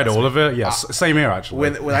it. You read all of it? Yes, same here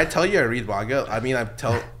actually. When I tell you I read manga, I mean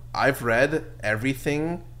I've read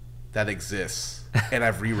everything that exists and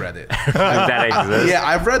I've reread it. That exists. Yeah,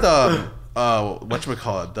 I've read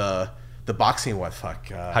whatchamacallit, the boxing one.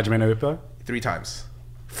 Hajime no Ippo? 3 times.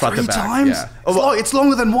 Front to back, 3 times? Yeah. It's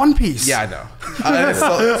longer than One Piece. Yeah, I know.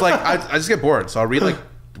 It's like I just get bored, so I'll read like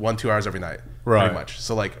 1-2 hours every night, pretty much.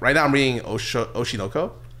 So like right now I'm reading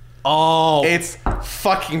Oshinoko. Oh, it's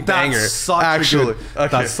fucking banger. Such actually. Okay.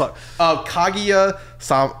 That's Kaguya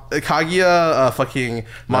fucking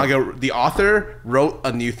manga. The author wrote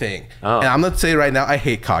a new thing, and I'm gonna say right now I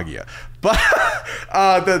hate Kaguya, but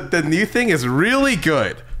the new thing is really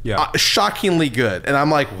good. Yeah, shockingly good, and I'm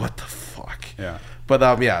like, what the fuck? Yeah. But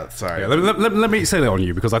sorry. Yeah, let me say that on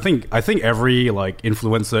you because I think every like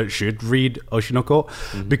influencer should read Oshinoko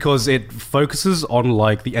because it focuses on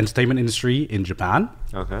like the entertainment industry in Japan.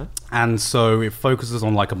 Okay. And so it focuses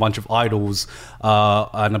on like a bunch of idols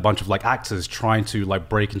and a bunch of like actors trying to like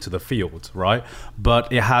break into the field, right?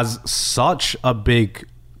 But it has such a big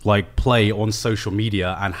like play on social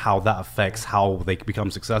media and how that affects how they become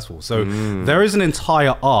successful. So there is an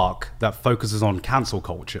entire arc that focuses on cancel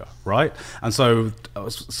culture, right? And so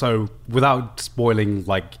without spoiling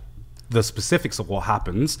like the specifics of what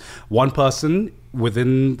happens, one person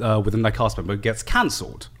within their cast member gets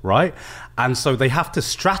cancelled, right? And so they have to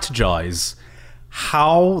strategize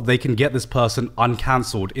how they can get this person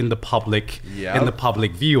uncancelled in the public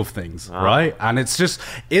view of things, right? And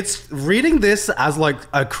it's reading this as like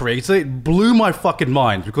a creator, it blew my fucking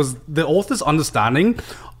mind because the author's understanding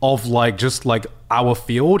of like just like our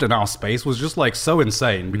field and our space was just like so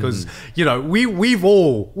insane because we've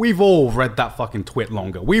all read that fucking twit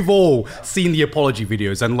longer. We've all seen the apology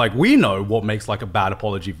videos and like we know what makes like a bad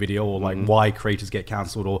apology video or like why creators get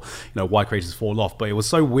cancelled or why creators fall off. But it was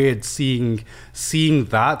so weird seeing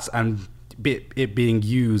that and it being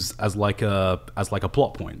used as like a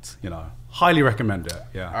plot point. Highly recommend it.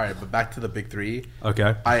 Yeah. All right, but back to the big 3.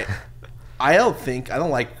 Okay. I don't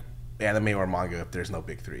like anime or manga if there's no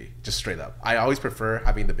big 3, just straight up. I always prefer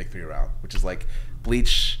having the big 3 around, which is like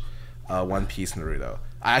Bleach, One Piece, Naruto.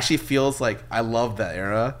 I actually feels like I love that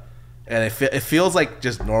era, and it feels like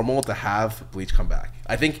just normal to have Bleach come back.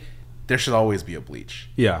 I think there should always be a Bleach.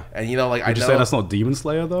 Yeah. And you know, like, Would you say that's not Demon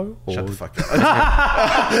Slayer though? Shut the fuck up.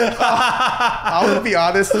 I'm gonna be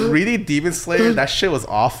honest, reading Demon Slayer, that shit was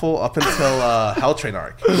awful up until Hell Train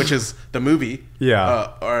arc, which is the movie.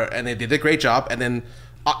 Yeah. And they did a great job, and then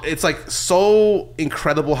it's like so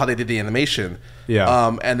incredible how they did the animation.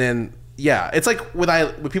 Yeah. And then it's like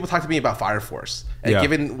when people talk to me about Fire Force, and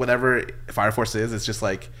given whatever Fire Force is, it's just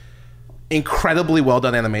like incredibly well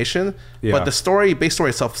done animation, but the base story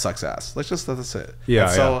itself sucks ass. That's it. Yeah.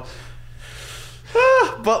 And so,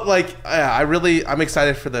 but like, I'm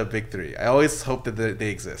excited for the big three. I always hope that they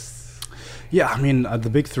exist. Yeah, I mean, the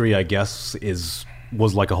big three, I guess,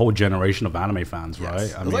 was like a whole generation of anime fans, right?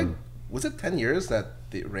 Yes. Was it 10 years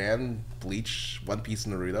that they ran Bleach, One Piece,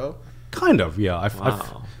 and Naruto? Kind of, yeah.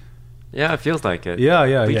 Wow. Yeah, it feels like it.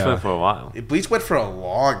 Yeah. Bleach went for a while. Bleach went for a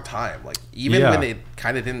long time. Like, even when it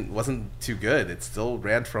kind of wasn't too good, it still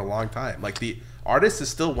ran for a long time. Like, the artist is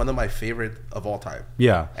still one of my favorite of all time.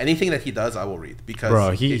 Yeah. Anything that he does, I will read. Because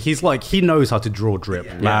bro, he's like, he knows how to draw drip,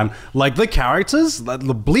 man. Yeah. Like, the characters, the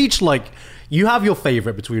Bleach, like, you have your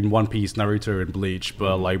favorite between One Piece, Naruto, and Bleach,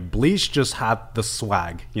 but like Bleach just had the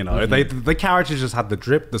swag, you know. The characters just had the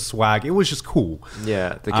drip, the swag. It was just cool.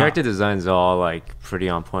 Yeah, the character designs are all like pretty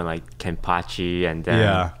on point, like Kenpachi and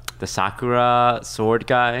then the Sakura sword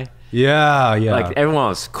guy. Yeah. Like everyone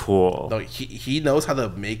was cool. No, he knows how to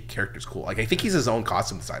make characters cool. Like I think he's his own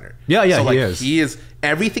costume designer. Yeah, so, like, he is.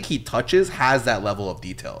 Everything he touches has that level of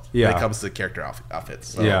detail when it comes to character outfits.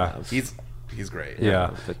 So he's great.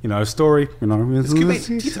 Yeah. You know, story, you know. It's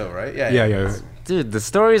Tito, right? Yeah. Dude, the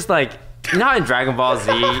story is like, you know how in Dragon Ball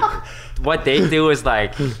Z, what they do is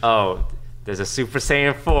like, oh, there's a Super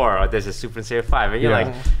Saiyan 4 or there's a Super Saiyan 5. And you're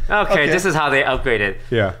like, okay, this is how they upgrade it.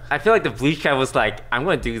 Yeah. I feel like the Bleach guy was like, I'm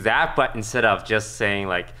going to do that, but instead of just saying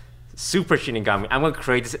like, Super Shinigami, I'm going to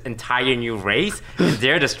create this entire new race, and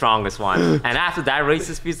they're the strongest one. And after that race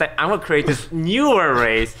is finished, like, I'm going to create this newer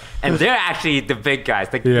race, and they're actually the big guys,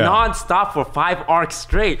 like non-stop for 5 arcs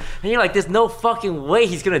straight. And you're like, there's no fucking way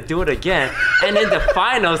he's going to do it again. And in the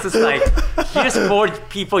finals, it's like, here's 4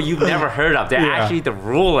 people you've never heard of. They're actually the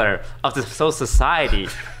ruler of the whole society.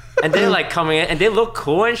 And they're like coming in and they look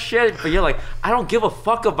cool and shit, but you're like, I don't give a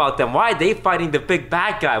fuck about them. Why are they fighting the big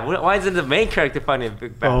bad guy? Why isn't the main character fighting the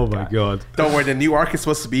big bad guy? Oh my god. Don't worry, the new arc is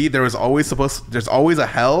supposed to be there's always a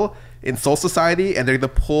hell in Soul Society, and they're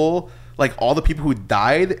gonna pull like all the people who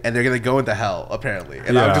died and they're gonna go into hell apparently.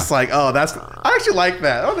 And I'm just like, oh, I actually like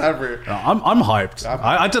that. Whatever. I'm hyped.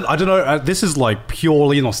 I don't know. This is like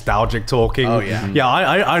purely nostalgic talking. Oh yeah. Yeah,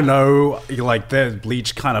 I know. Like the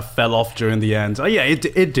Bleach kind of fell off during the end. Oh yeah,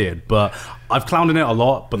 it did. But I've clowned on it a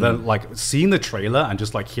lot. But then like seeing the trailer and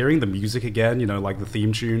just like hearing the music again, you know, like the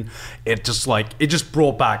theme tune, it just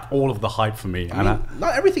brought back all of the hype for me. I mean,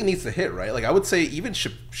 not everything needs to hit, right? Like I would say even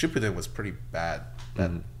Shippuden was pretty bad.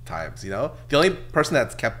 Times, you know, the only person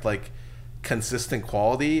that's kept like consistent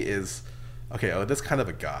quality is that's kind of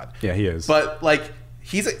a god. Yeah, he is. But like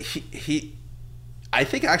he I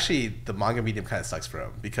think actually the manga medium kind of sucks for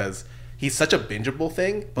him because he's such a bingeable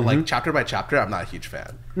thing, but like chapter by chapter I'm not a huge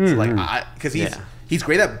fan. So like because he's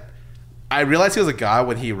great at I realized he was a god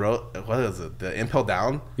when he wrote what was it, the Impel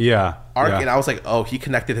Down arc, and I was like, oh, he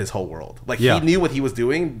connected his whole world. Like he knew what he was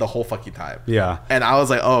doing the whole fucking time. Yeah, and I was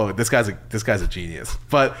like, oh, this guy's a genius.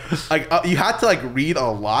 But like you had to like read a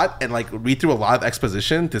lot and like read through a lot of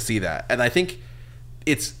exposition to see that. And I think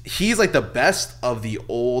he's like the best of the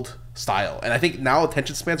old style, and I think now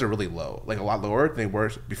attention spans are really low, like a lot lower than they were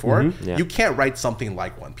before. You can't write something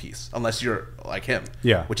like One Piece unless you're like him,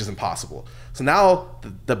 which is impossible. So now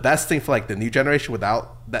the best thing for like the new generation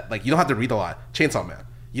without that, like you don't have to read a lot. Chainsaw Man,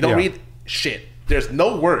 you don't read shit. There's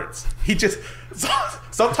no words. He just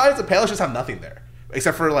sometimes the panels just have nothing there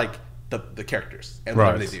except for like the characters and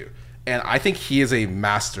whatever they do. And I think he is a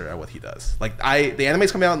master at what he does. Like the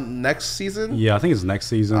anime's coming out next season. Yeah, I think it's next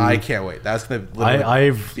season. I can't wait. That's gonna.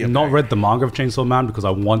 I've not read the manga of Chainsaw Man because I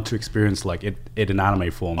want to experience like it in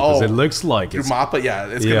anime form because it looks like it's Mappa.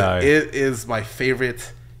 It is my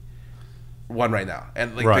favorite one right now,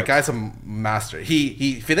 and like the guy's a master.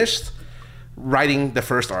 He finished writing the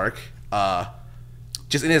first arc.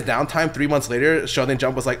 Just in his downtime, 3 months later, Shonen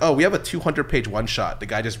Jump was like, "Oh, we have a 200-page one shot." The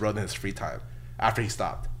guy just wrote in his free time. After he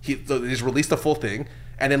stopped, he just released the full thing,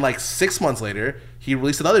 and then like 6 months later, he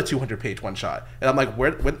released another 200-page one shot. And I'm like,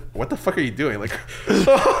 what the fuck are you doing? Like,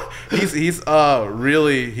 he's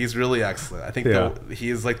really excellent. I think he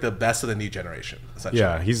is like the best of the new generation.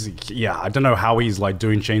 Essentially. I don't know how he's like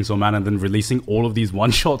doing Chainsaw Man and then releasing all of these one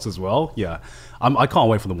shots as well. Yeah, I can't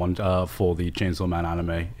wait for the Chainsaw Man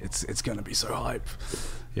anime. It's gonna be so hype.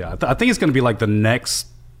 Yeah, I think it's gonna be like the next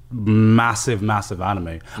massive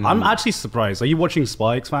anime. I'm actually surprised. Are you watching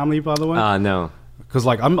Spy X Family, by the way? No. Because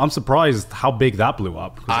like I'm surprised how big that blew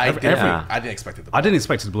up. I didn't expect it to blow up. I didn't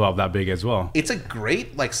expect it to blow up that big as well. It's a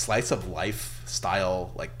great like slice of life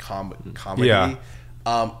style like comedy. Yeah.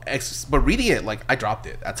 But reading it, like I dropped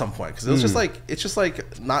it at some point because it was just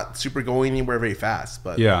like not super going anywhere very fast.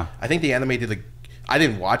 But yeah, I think the anime I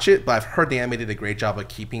didn't watch it, but I've heard the anime did a great job of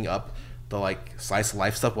keeping up the like slice of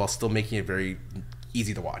life stuff while still making it very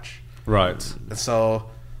easy to watch. Right. And so,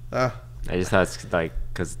 I just thought it's like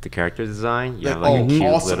because the character design, you have oh, like a cute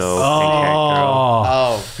awesome. little pink haired girl.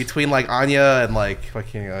 Oh, between like Anya and like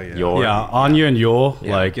fucking Yor. Yeah, Anya and Yor.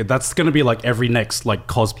 Yeah. Like that's gonna be like every next like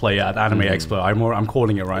cosplay at Anime Expo. I'm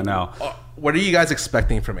calling it right now. What are you guys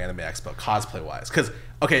expecting from Anime Expo cosplay wise? Because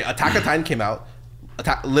okay, Attack on Titan came out.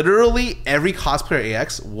 Literally every cosplayer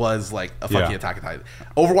AX was like a fucking Attack on Titan.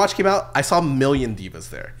 Overwatch came out. I saw a million divas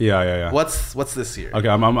there. Yeah. What's this year? Okay,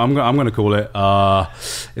 I'm gonna call it.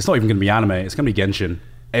 It's not even gonna be anime. It's gonna be Genshin.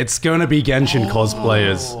 It's gonna be Genshin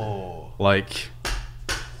cosplayers. Like,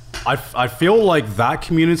 I feel like that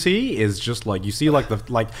community is just like you see like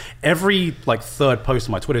every like third post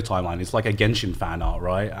on my Twitter timeline is like a Genshin fan art,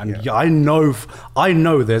 right? And I know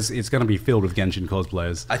it's gonna be filled with Genshin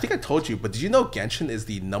cosplayers. I think I told you, but did you know Genshin is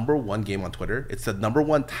the #1 game on Twitter? It's the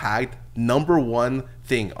 #1 tagged #1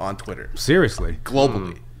 thing on Twitter. Seriously,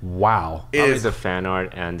 globally. Wow. Probably the fan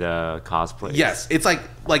art and cosplay. Yes, it's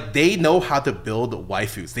like they know how to build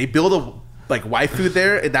waifus. They build a like waifu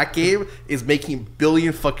there in that game is making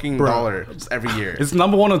billion fucking dollars every year. It's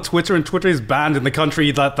 #1 on Twitter, and Twitter is banned in the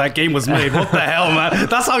country that game was made. What the hell, man?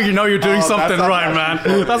 That's how you know you're doing something right,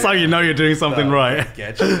 man. That's how you know you're doing something right.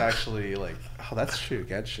 Genshin is actually like, oh, that's true,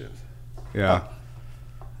 Genshin. Yeah.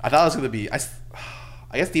 I thought it was gonna be. I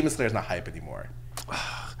guess Demon Slayer's not hype anymore.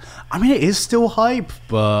 I mean, it is still hype,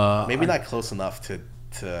 but maybe not close enough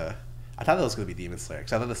to. I thought it was gonna be Demon Slayer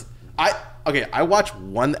because I thought this. I watched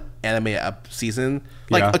one anime season,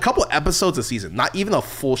 like a couple episodes a season, not even a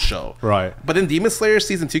full show. Right. But then Demon Slayer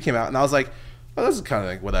season 2 came out, and I was like, oh, this is kind of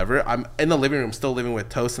like whatever. I'm in the living room, still living with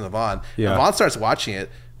Toast and Yvonne. Yeah. Yvonne starts watching it.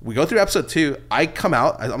 We go through episode 2. I come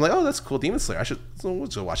out. I'm like, oh, that's cool, Demon Slayer. We'll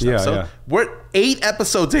just watch the episode. Yeah. We're 8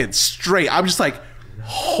 episodes in straight. I'm just like,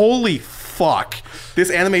 holy fuck, this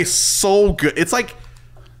anime is so good. It's like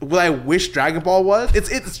what I wish Dragon Ball was.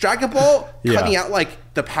 It's Dragon Ball cutting out like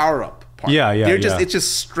the power up part. It's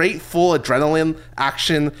just straight full adrenaline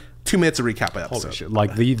action. 2 minutes of recap by episode. Holy shit.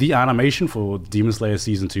 Like the animation for Demon Slayer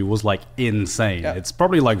season 2 was like insane. Yeah. It's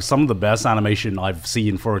probably like some of the best animation I've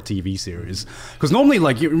seen for a TV series. Because normally,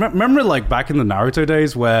 like, you remember like back in the Naruto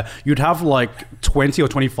days where you'd have like 20 or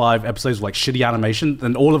 25 episodes of like shitty animation,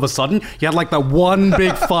 and all of a sudden you had like that one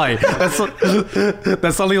big fight. That's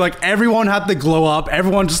suddenly like everyone had to glow up.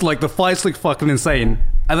 Everyone just like the fights look fucking insane.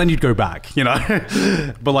 And then you'd go back, you know?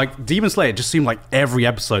 But like Demon Slayer just seemed like every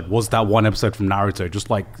episode was that one episode from Naruto, just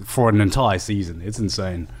like for an entire season. It's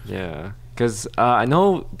insane. Yeah, because I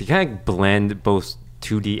know they kind of blend both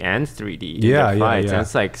 2D and 3D in their fights. And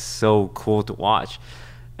it's like so cool to watch.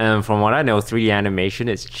 And from what I know, 3D animation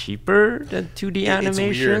is cheaper than 2D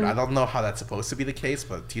animation. It's weird. I don't know how that's supposed to be the case,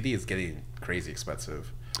 but 2D is getting crazy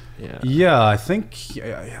expensive. Yeah, I think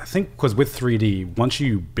because with 3D, once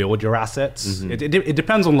you build your assets, it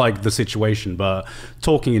depends on like the situation. But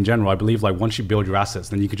talking in general, I believe like once you build your assets,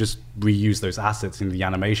 then you could just reuse those assets in the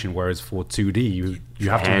animation. Whereas for 2D, you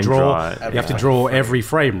have to draw every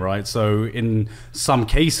frame, right? So in some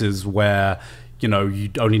cases where you know you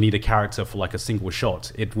only need a character for like a single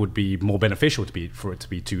shot, it would be more beneficial for it to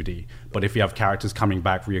be 2D. But if you have characters coming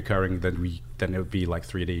back reoccurring, then it would be like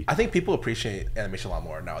 3D. I think people appreciate animation a lot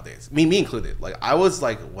more nowadays. Me included. Like I was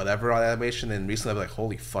like whatever on animation, and recently I was like,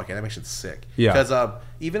 holy fuck, animation's sick. Yeah. Because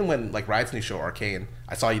even when like Riot's new show Arcane,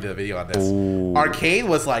 I saw you did a video on this. Ooh. Arcane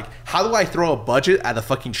was like, how do I throw a budget at a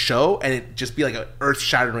fucking show and it just be like an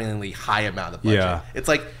earth-shatteringly high amount of budget? Yeah. It's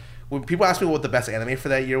like when people ask me what the best anime for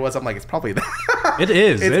that year was, I'm like, it's probably that. It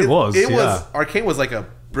is. It was. Arcane was like a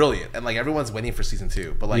brilliant, and like everyone's waiting for season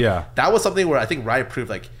 2. But like that was something where I think Riot proved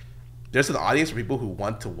like there's an audience for people who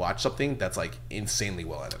want to watch something that's like insanely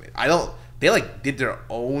well animated. They like did their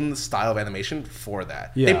own style of animation for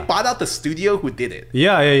that. Yeah. They bought out the studio who did it.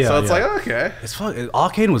 Yeah. So it's like, okay. It's fun.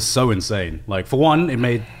 Arcane was so insane. Like for one, it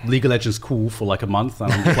made League of Legends cool for like a month.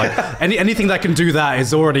 And I'm just like, anything that can do that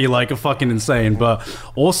is already like a fucking insane. But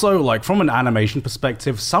also like from an animation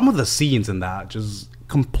perspective, some of the scenes in that just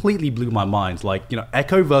completely blew my mind. Like, you know,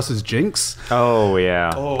 Echo versus Jinx. Oh, yeah.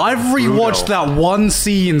 I've rewatched that one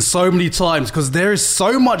scene so many times because there is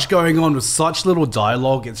so much going on with such little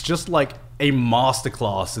dialogue. It's just like a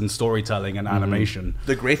masterclass in storytelling and animation.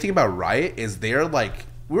 The great thing about Riot is they're like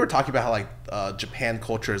we were talking about how like Japan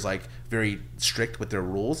culture is like very strict with their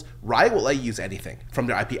rules. Riot will let you use anything from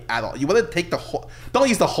their IP at all. You want to take the whole, don't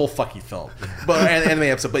use the whole fucking film, but an anime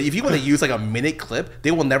episode. But if you want to use like a minute clip,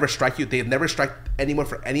 they will never strike you. They never strike anyone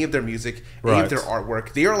for any of their music, any of their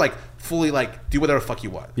artwork. They are like fully like do whatever the fuck you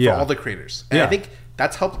want for all the creators. And I think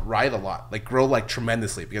that's helped Riot a lot, like grow like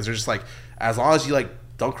tremendously, because they're just like, as long as you like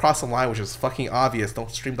don't cross the line, which is fucking obvious.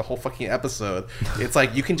 Don't stream the whole fucking episode. It's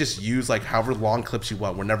like you can just use like however long clips you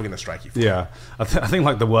want. We're never gonna strike you for it. I think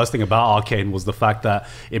like the worst thing about Arcane was the fact that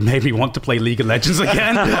it made me want to play League of Legends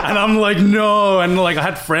again. And I'm like, no. And like I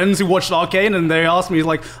had friends who watched Arcane and they asked me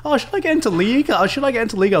like, oh, should I get into League? Should I get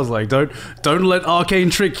into League? I was like, don't let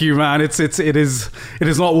Arcane trick you, man. It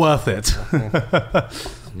is not worth it.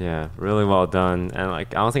 Yeah, really well done. And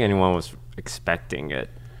like I don't think anyone was expecting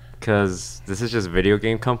it, because this is just a video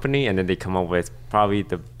game company, and then they come up with probably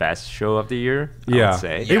the best show of the year. I would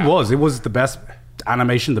say. It was the best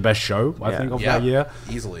animation, the best show I think of that year.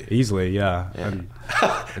 Easily, yeah. And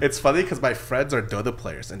it's funny because my friends are Dota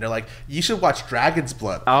players, and they're like, "You should watch Dragon's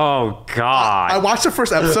Blood." Oh God! I watched the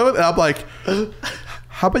first episode, and I'm like,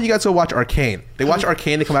 "How about you guys go watch Arcane?" They watch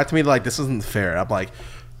Arcane, they come back to me they're like, "This isn't fair." I'm like,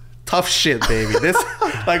 tough shit, baby. This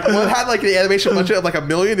like one had like the animation budget of like $1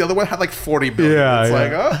 million, the other one had like 40 billion.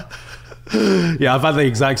 Yeah, I've had the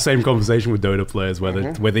exact same conversation with Dota players where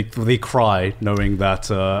they cry knowing that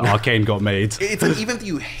Arcane got made. It's like, even if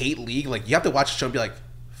you hate League, like you have to watch the show and be like,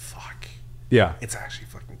 fuck. Yeah, it's actually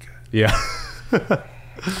fucking good. Yeah.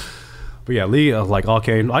 But yeah, League, like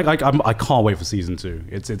Arcane, I can't wait for season 2.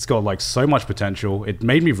 It's got like so much potential. It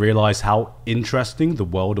made me realize how interesting the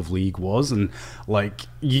world of League was, and like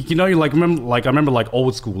you know, like I remember like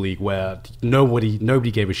old school League where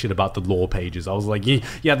nobody gave a shit about the lore pages. I was like,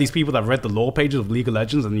 yeah, these people that read the lore pages of League of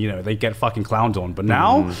Legends, and you know they get fucking clowned on. But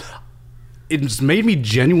now, it just made me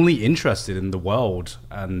genuinely interested in the world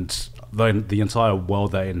and the entire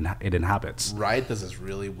world that it inhabits. Riot does this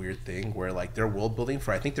really weird thing where like their world building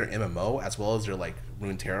for I think their MMO as well as their like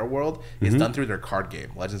Runeterra world is done through their card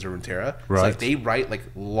game, Legends of Runeterra. Right. So like they write like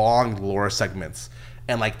long lore segments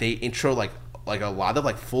and like they intro like a lot of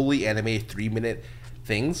like fully animated 3-minute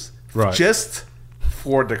things just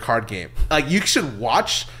for the card game. Like you should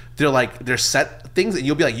watch their set things and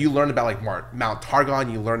you'll be like, you learn about like Mount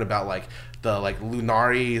Targon, you learn about like the like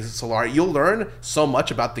Lunari, Solari. You'll learn so much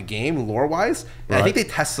about the game lore-wise. And I think they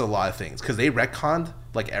tested a lot of things because they retconned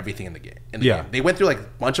like everything in the game. Game. They went through like a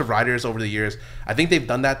bunch of writers over the years. I think they've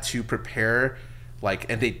done that to prepare like,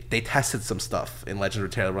 and they tested some stuff in Legend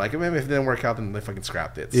of Runeterra. We're like, maybe if it didn't work out, then they fucking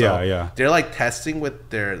scrapped it. So they're like testing with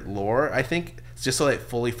their lore, I think, just so that it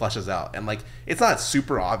fully fleshes out. And like, it's not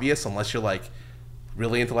super obvious unless you're like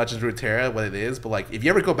really into Legends of Runeterra, what it is. But like, if you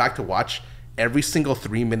ever go back to watch every single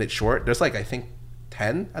 3-minute short, there's like I think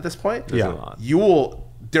 10 at this point.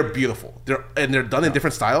 They're beautiful. They're done in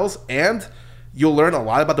different styles, and you'll learn a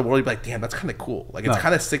lot about the world. You'll be like, damn, that's kind of cool. Like it's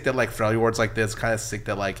kind of sick that like Freljord's like this. Kind of sick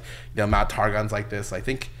that like Mount Targon's like this. I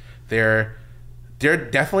think they're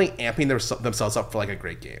definitely amping themselves up for like a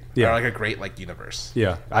great game. Or like a great like universe.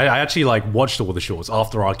 Yeah, I actually like watched all the shorts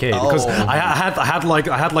after Arcane because I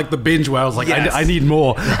had like the binge where I was like, I need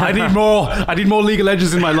more. I need more League of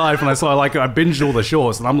Legends in my life, and I binged all the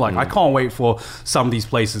shorts, and I'm like, I can't wait for some of these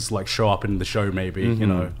places to like show up in the show. Maybe you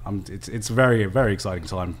know, it's a very very exciting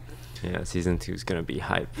time. Yeah, season 2 is gonna be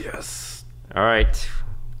hype. Yes. All right.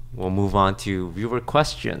 We'll move on to viewer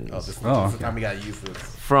questions. This is the time we gotta use this.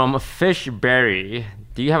 From Fishberry,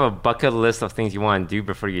 do you have a bucket list of things you want to do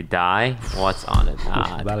before you die? What's on it?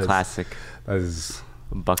 Classic. That is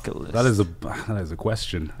bucket list. That is a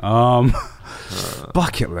question.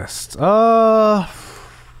 Bucket list. I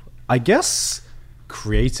guess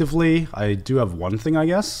creatively, I do have one thing. I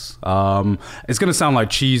guess it's gonna sound like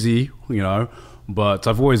cheesy, you know. But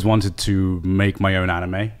I've always wanted to make my own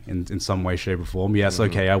anime in some way, shape, or form. Yes,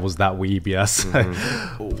 okay, I was that weeb, yes.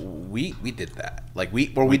 We did that. Like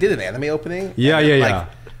we did an anime opening. Yeah.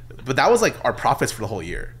 But that was like our profits for the whole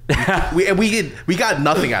year. We got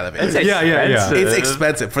nothing out of it. It's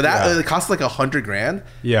expensive. For that, it cost like $100,000.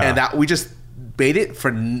 Yeah. And that we just made it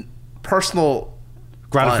for personal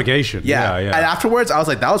gratification. Yeah. And afterwards, I was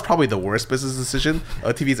like, that was probably the worst business decision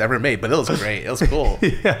OTV's ever made, but it was great. It was cool.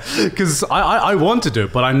 Because I want to do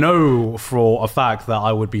it, but I know for a fact that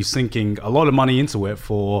I would be sinking a lot of money into it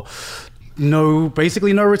for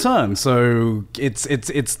basically no return. So it's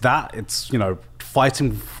you know,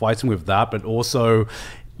 fighting with that, but also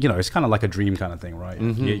you know, it's kind of like a dream kind of thing, right?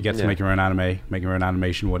 You get to make your own anime, make your own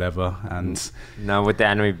animation, whatever. And now, would the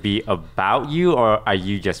anime be about you, or are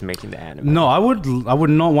you just making the anime? No, I would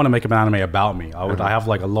not want to make an anime about me. I have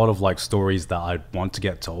like a lot of like stories that I want to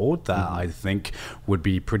get told that I think would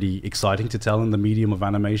be pretty exciting to tell in the medium of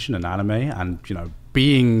animation and anime. And, you know,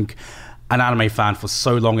 being an anime fan for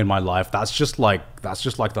so long in my life, that's just like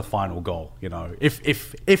the final goal, you know,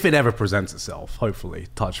 if it ever presents itself, hopefully,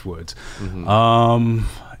 touch wood.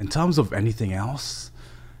 In terms of anything else,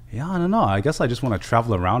 yeah, I don't know. I guess I just want to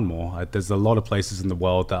travel around more. There's a lot of places in the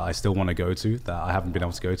world that I still want to go to that I haven't been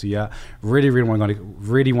able to go to yet. Really want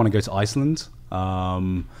to go to Iceland.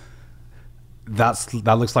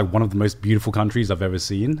 That looks like one of the most beautiful countries I've ever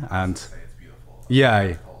seen. And It's beautiful.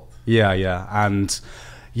 Yeah, and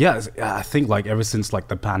yeah, I think like ever since like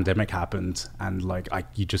the pandemic happened and like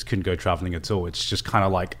you just couldn't go traveling at all, it's just kind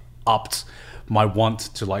of like upped my want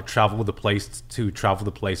to like travel the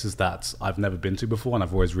places that I've never been to before, and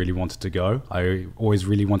I've always really wanted to go. I always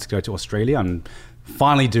really wanted to go to Australia, and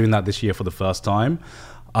finally doing that this year for the first time.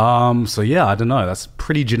 So yeah, I don't know. That's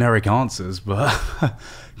pretty generic answers, but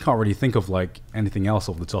can't really think of like anything else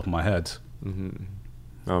off the top of my head.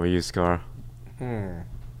 How about you, Scarra?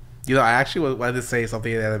 You know, I actually wanted to say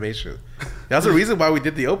something in animation. That's the reason why we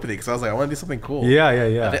did the opening, because I was like, I want to do something cool.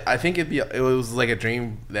 Yeah. I think it was like a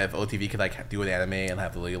dream that if OTV could like do an anime and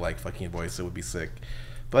have the really like fucking voice, it would be sick.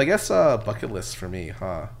 But I guess bucket list for me,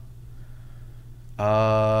 huh?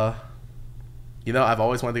 You know, I've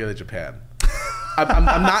always wanted to go to Japan.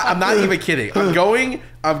 I'm not even kidding.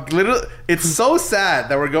 I'm literally. It's so sad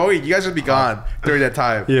that we're going. You guys should be gone during that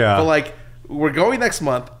time. Yeah. But like, we're going next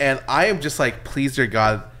month, and I am just like, please, dear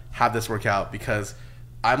God, have this work out, because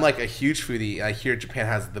I'm like a huge foodie, and I hear Japan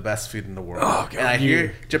has the best food in the world. Oh, God, and I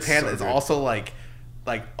hear Japan is also like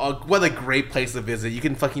what a great place to visit. You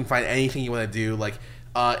can fucking find anything you want to do. Like,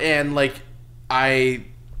 and like, I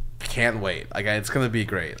can't wait. Like, it's gonna be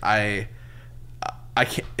great. I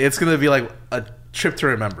can't. It's gonna be like a trip to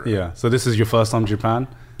remember. Yeah. So this is your first time to Japan?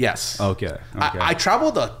 Yes. Okay. I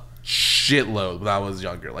traveled a shitload when I was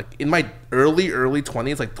younger. Like in my early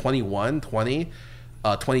 20s, like 21, 20,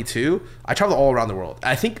 22, I traveled all around the world.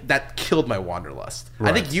 I think that killed my wanderlust.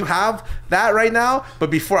 Right. I think you have that right now, but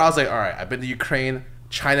before I was like, all right, I've been to Ukraine,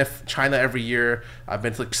 China every year. I've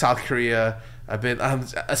been to like South Korea. I've been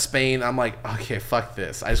Spain. I'm like, okay, fuck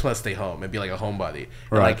this. I just want to stay home and be like a homebody.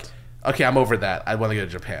 Right. Like, okay, I'm over that. I want to go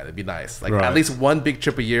to Japan. It'd be nice. Like Right. at least one big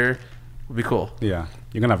trip a year would be cool. Yeah,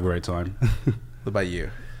 you're gonna have a great time. What about you?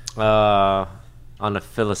 On a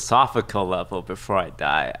philosophical level, before I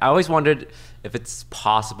die, I always wondered if it's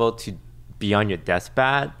possible to be on your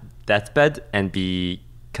deathbed and be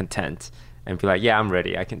content and be like, yeah, I'm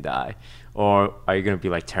ready, I can die. Or are you gonna be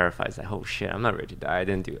like terrified? It's like, oh shit, I'm not ready to die. I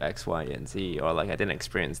didn't do X, Y, and Z, or like I didn't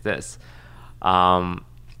experience this.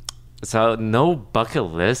 So no bucket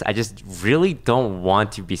list. I just really don't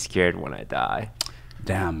want to be scared when I die.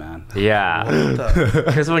 Damn, man. Yeah,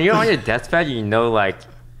 because when you're on your deathbed, you know, like,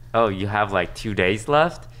 oh, you have like 2 days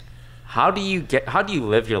left. How do you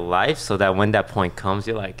live your life so that when that point comes,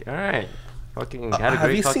 you're like, all right, fucking had a great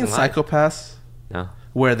Have you seen life. Psychopaths? No.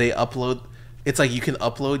 Where they upload, it's like you can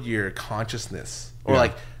upload your consciousness, or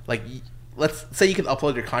like let's say you can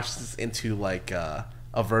upload your consciousness into like a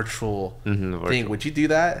virtual thing. Would you do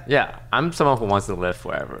that? Yeah, I'm someone who wants to live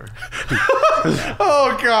forever.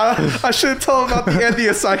 Oh God, I should have told him about the Andy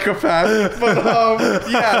a psychopath. But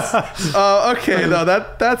yes, okay, no,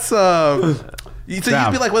 that's so you'd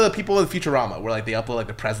be like one of the people in Futurama where like they upload like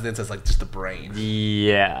the presidents as like just the brain.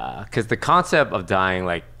 Yeah, because the concept of dying,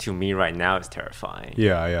 like, to me right now is terrifying.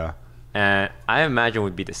 Yeah. And I imagine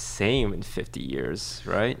would be the same in 50 years,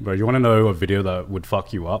 right? But you want to know a video that would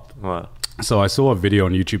fuck you up? What? So I saw a video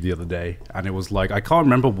on YouTube the other day, and it was like, I can't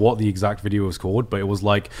remember what the exact video was called, but it was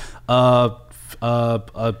like a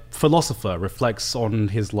philosopher reflects on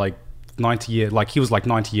his like 90 year, like he was like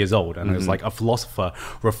 90 years old, and it was like a philosopher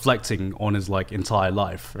reflecting on his like entire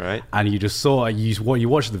life. Right. And you just saw, you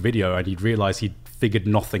watched the video and you'd realize he'd figured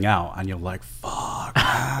nothing out, and you're like, fuck,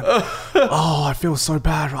 man. Oh, I feel so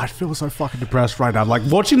bad. I feel so fucking depressed right now. Like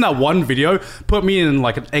watching that one video put me in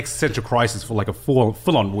like an existential crisis for like a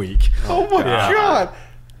full-on week. Oh my God.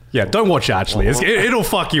 Yeah, don't watch it, actually. It'll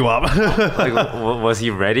fuck you up. Like, was he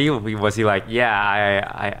ready? Was he like,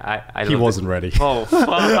 yeah, I He wasn't ready. Oh, fuck.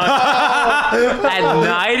 At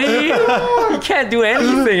 90? You can't do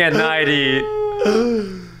anything at 90.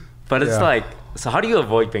 But it's like, so how do you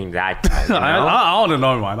avoid being that guy? You know? I don't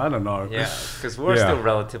know, man. I don't know. Yeah, because we're still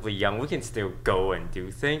relatively young. We can still go and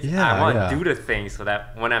do things. Yeah, I want to do the things so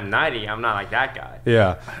that when I'm 90, I'm not like that guy.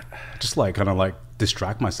 Yeah. Just like kind of like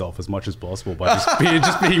distract myself as much as possible by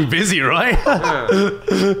just being busy, right?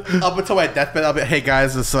 Up until my deathbed, I'll be, hey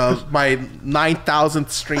guys, this my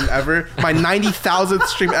 9,000th stream ever, my 90,000th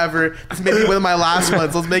stream ever. This may be one of my last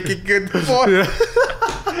ones. Let's make it good for.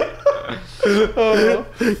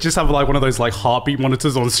 Just have like one of those like heartbeat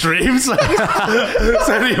monitors on streams, so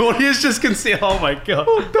the audience just can see. Oh my god,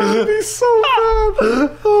 that would be so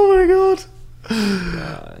bad. Oh my god.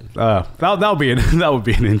 That would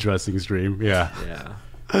be an interesting stream. Yeah.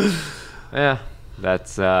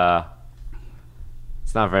 That's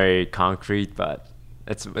it's not very concrete, but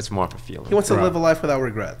it's more of a feeling. He wants to live a life without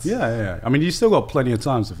regrets. Yeah. I mean, you still got plenty of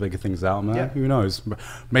time to figure things out, man. Who knows?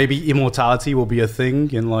 Maybe immortality will be a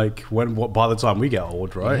thing in like by the time we get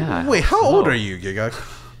old, right? Yeah. Wait, how old are you, Gigguk?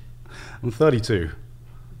 I'm 32.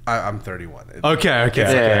 I'm 31. Okay.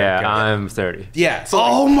 Yeah, I'm 30. Yeah. So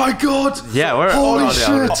oh my god. Yeah, we're holy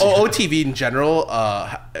shit. OTV in general,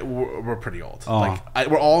 we're pretty old.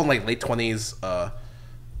 We're all in like late 20s.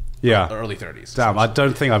 Early 30s. Damn, I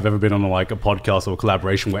don't think I've ever been on like a podcast or a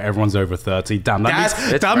collaboration where everyone's over 30. Damn, that makes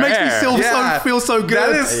me feel so good.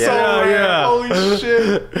 That is so rare. Holy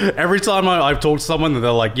shit. Every time I've talked to someone,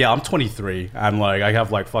 they're like, yeah, I'm 23. And like, I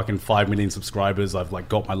have like fucking 5 million subscribers. I've like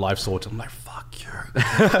got my life sorted. I'm like, fuck you.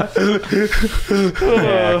 Yeah,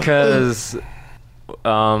 because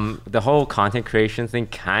the whole content creation thing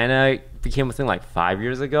kind of became a thing like 5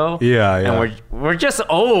 years ago. Yeah. And we're just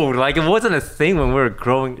old. Like, it wasn't a thing when we were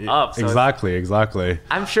growing up. So exactly.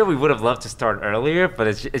 I'm sure we would have loved to start earlier, but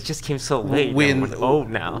it just came so late. We're old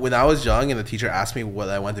now. When I was young and the teacher asked me what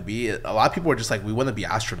I wanted to be, a lot of people were just like, we want to be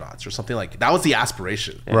astronauts or something like that. That was the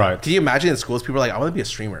aspiration. Yeah. Right. Can you imagine in schools, people are like, I want to be a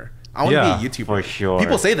streamer. I want to be a YouTuber. For sure.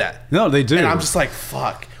 People say that. No, they do. And I'm just like,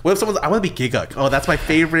 fuck. What if someone's I want to be Gigguk? Oh, that's my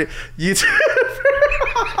favorite YouTuber.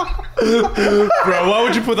 Bro, why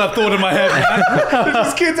would you put that thought in my head, man?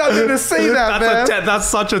 There's kids out there to say that, man. That's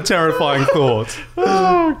such a terrifying thought.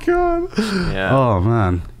 Oh, God. Yeah. Oh,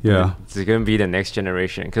 man. Yeah. It's going to be the next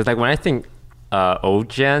generation. Because like when I think old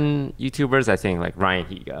gen YouTubers, I think like Ryan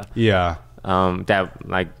Higa. Yeah. That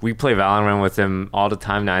like we play Valorant with him all the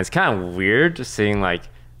time now. It's kind of weird just seeing like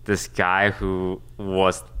this guy who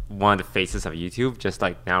was one of the faces of YouTube just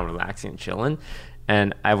like now relaxing and chilling.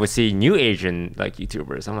 And I would see new Asian like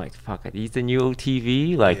YouTubers. I'm like, fuck, are these the new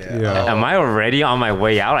OTV? Like, am I already on my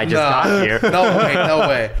way out? I just got here. No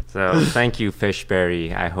way. So thank you,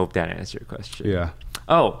 Fishberry. I hope that answered your question. Yeah.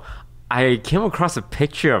 Oh, I came across a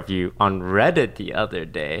picture of you on Reddit the other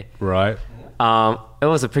day. Right. It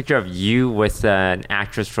was a picture of you with an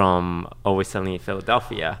actress from Always Sunny in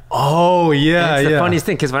Philadelphia. Oh, yeah, It's the funniest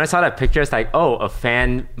thing, because when I saw that picture, it's like, oh, a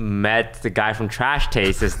fan met the guy from Trash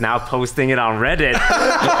Taste, is now posting it on Reddit.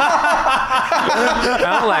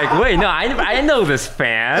 I'm like, wait, no, I know this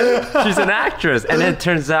fan. She's an actress. And then it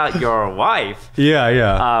turns out your wife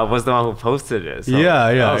was the one who posted it. So,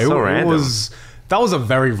 yeah. So random. That was a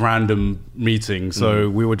very random meeting. So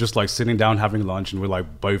we were just like sitting down having lunch, and we're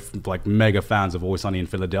like both like mega fans of Always Sunny in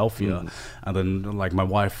Philadelphia. And then like my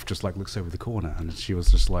wife just like looks over the corner, and she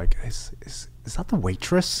was just like, is that the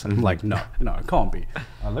waitress? And I'm like, no, it can't be.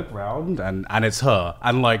 I look around and it's her.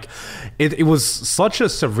 And like it was such a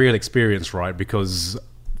surreal experience, right? Because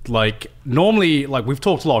like normally, like we've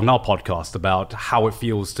talked a lot on our podcast about how it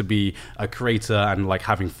feels to be a creator and like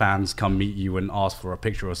having fans come meet you and ask for a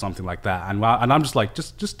picture or something like that. And I'm just like,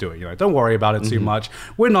 just do it, don't worry about it too much.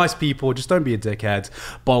 We're nice people, just don't be a dickhead.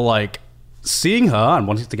 But like seeing her and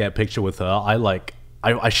wanting to get a picture with her,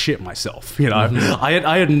 I shit myself,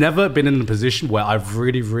 I had never been in a position where I've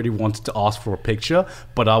really, really wanted to ask for a picture,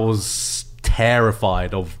 but I was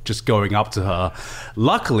terrified of just going up to her.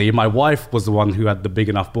 Luckily, my wife was the one who had the big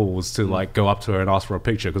enough balls to like go up to her and ask for a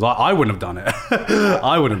picture, because I wouldn't have done it.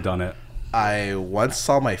 I wouldn't have done it. I once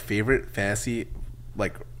saw my favorite fantasy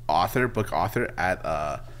book author at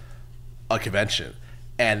a convention,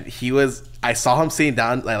 and I saw him sitting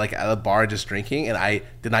down like at a bar just drinking, and I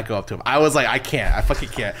did not go up to him. I was like, I fucking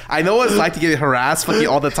can't. I know what it's like to get harassed fucking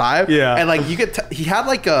all the time. Yeah. And like he had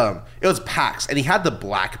like it was PAX, and he had the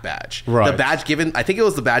black badge. Right. The badge given, I think it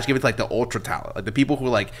was the badge given to like the ultra talent, like the people who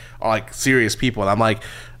like are like serious people. And I'm like,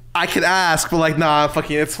 I could ask, but like, nah,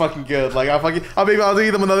 it's fucking good. Like I'll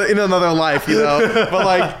do them in another life, But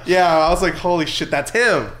like, yeah, I was like, holy shit, that's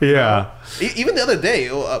him. Yeah. Even the other day,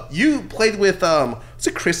 you played with was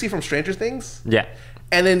it Christy from Stranger Things? Yeah.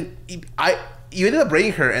 And then you ended up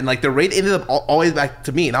rating her, and like the rate ended up always back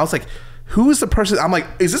to me, and I was like, who's the person? I'm like,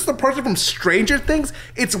 is this the person from Stranger Things?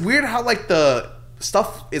 It's weird how like the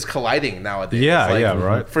stuff is colliding nowadays. Yeah, like, yeah,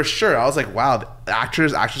 right. For sure. I was like, wow,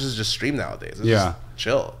 actresses just stream nowadays. It's just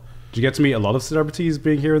chill. Did you get to meet a lot of celebrities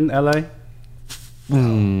being here in LA?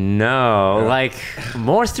 No, like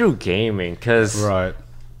more through gaming, because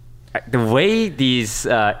the way these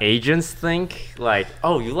agents think, like,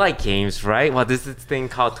 oh, you like games, right? Well, there's this thing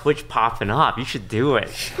called Twitch popping up. You should do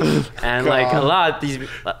it. And like a lot of these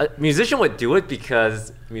musicians would do it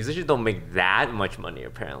because musicians don't make that much money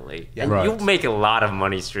apparently. Yeah, and you make a lot of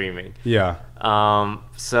money streaming. Yeah.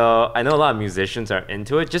 So I know a lot of musicians are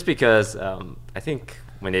into it just because I think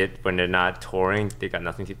when they're not touring, they got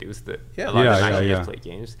nothing to do. So a lot of them actually just play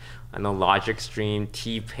games. I know Logic streamed,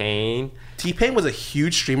 T-Pain. T-Pain was a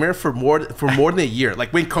huge streamer for more than a year.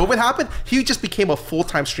 Like when COVID happened, he just became a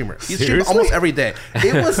full-time streamer. He streamed almost every day.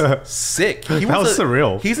 It was sick. That was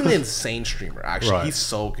surreal. He's an insane streamer, actually. He's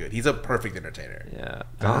so good. He's a perfect entertainer. Yeah.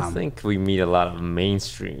 I don't think we meet a lot of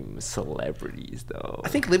mainstream celebrities, though. I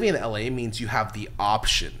think living in LA means you have the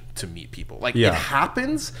option to meet people. Like it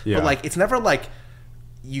happens, but like it's never like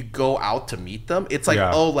you go out to meet them. It's like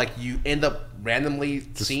like you end up randomly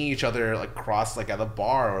seeing each other like cross like at a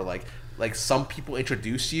bar, or like some people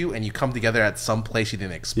introduce you and you come together at some place you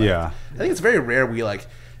didn't expect. I think it's very rare we like,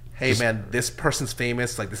 hey man, this person's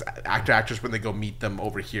famous, like this actress, when they go meet them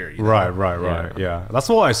over here, you know? Right. Yeah, that's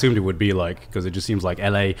what I assumed it would be like, because it just seems like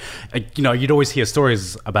LA, you know, you'd always hear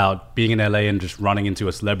stories about being in LA and just running into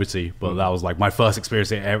a celebrity, but that was like my first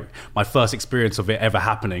experience of it ever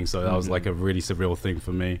happening, so that was like a really surreal thing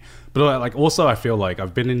for me. But like also I feel like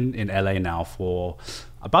I've been in LA now for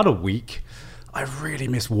about a week. I really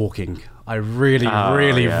miss walking. I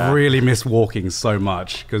really miss walking so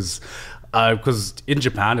much, because in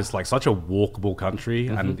Japan it's like such a walkable country,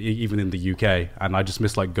 and even in the UK, and I just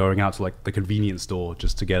miss like going out to like the convenience store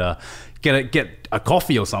just to get a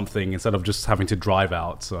coffee or something instead of just having to drive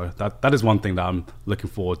out. So that is one thing that I'm looking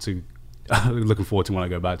forward to when I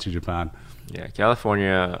go back to Japan. Yeah,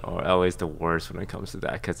 California or LA is the worst when it comes to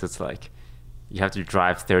that, because it's like you have to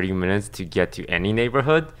drive 30 minutes to get to any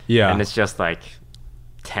neighborhood. Yeah. And it's just like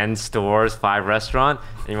 10 stores, 5 restaurants,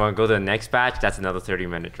 and you want to go to the next batch, that's another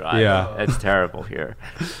 30-minute drive. Yeah. It's terrible here.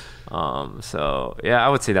 So, yeah, I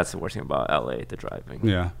would say that's the worst thing about LA, the driving.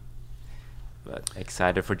 Yeah. But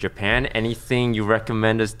excited for Japan. Anything you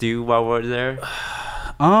recommend us do while we're there?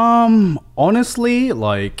 Honestly,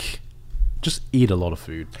 like, just eat a lot of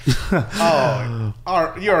food. You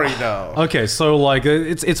already know. Okay, so like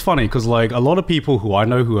it's funny because like a lot of people who I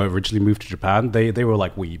know who originally moved to Japan, they were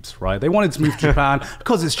like weebs, right? They wanted to move to Japan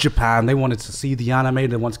because it's Japan. They wanted to see the anime.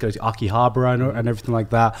 They wanted to go to Akihabara and everything like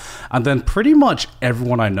that. And then pretty much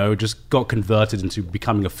everyone I know just got converted into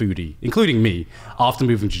becoming a foodie, including me, after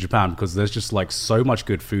moving to Japan, because there's just like so much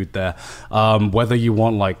good food there. Whether you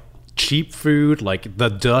want like cheap food, like the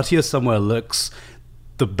dirtier somewhere looks,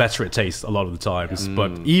 the better it tastes a lot of the times.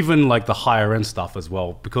 But even like the higher end stuff as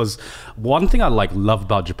well, because one thing I like love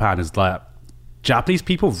about Japan is that Japanese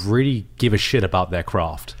people really give a shit about their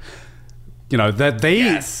craft. You know, they're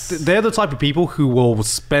the type of people who will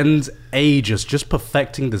spend ages just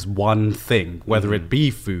perfecting this one thing, whether it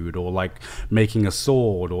be food or like making a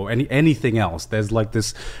sword or anything else. There's like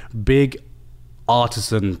this big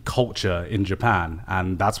artisan culture in Japan,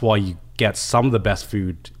 and that's why you get some of the best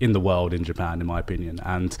food in the world in Japan, in my opinion.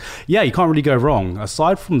 And yeah, you can't really go wrong.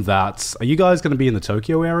 Aside from that, are you guys going to be in the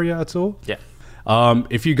Tokyo area at all? Yeah.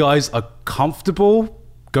 If you guys are comfortable,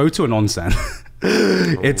 go to an onsen.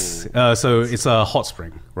 It's a hot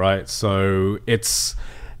spring, right? So it's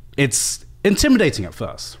intimidating at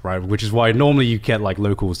first, right? Which is why normally you get like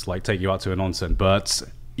locals like take you out to an onsen, but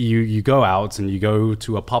you go out and you go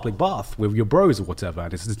to a public bath with your bros or whatever,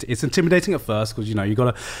 and it's intimidating at first because you know you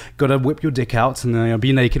gotta whip your dick out and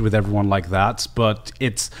be naked with everyone like that. But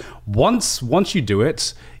it's once you do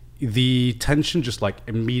it, the tension just like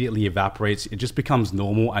immediately evaporates. It just becomes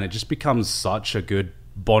normal, and it just becomes such a good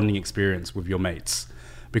bonding experience with your mates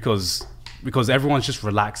because everyone's just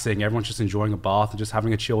relaxing, everyone's just enjoying a bath and just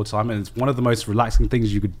having a chill time, and it's one of the most relaxing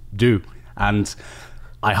things you could do. And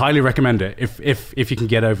I highly recommend it if you can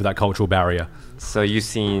get over that cultural barrier. So you've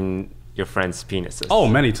seen your friends' penises? Oh,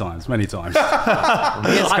 many times. Me and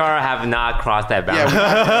Scarra have not crossed that boundary.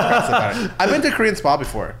 Yeah, I've been to Korean spa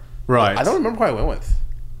before. Right. I don't remember who I went with.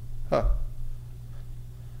 Huh.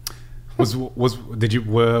 Was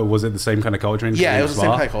it the same kind of culture in Korean it was spa? The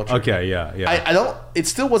same kind of culture. Okay, yeah. I don't. It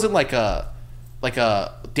still wasn't like a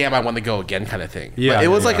damn, I want to go again kind of thing. Yeah, but it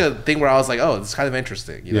was like a thing where I was like, oh, it's kind of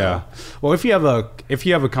interesting. You know? Yeah. Well, if you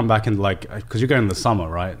ever come back in like, because you're going in the summer,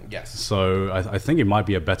 right? Yes. So I think it might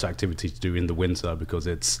be a better activity to do in the winter because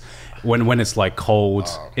it's when it's like cold.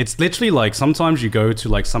 It's literally like sometimes you go to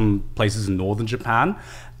like some places in northern Japan,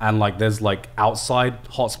 and like there's like outside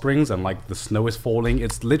hot springs and like the snow is falling.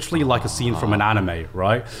 It's literally like a scene from an anime,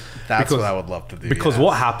 right? That's what I would love to do. Because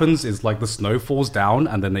what happens is like the snow falls down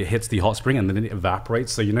and then it hits the hot spring and then it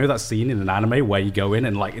evaporates. So you know that scene in an anime where you go in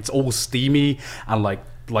and like it's all steamy and like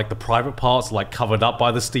the private parts like covered up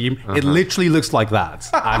by the steam. It literally looks like that,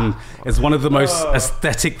 and it's one of the most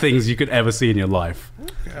aesthetic things you could ever see in your life.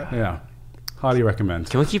 Yeah. Highly recommend.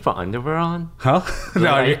 Can we keep our underwear on? Huh?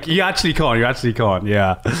 No, you actually can't. You actually can't.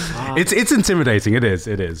 Yeah, it's intimidating. It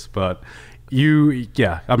is. But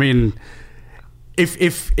I mean,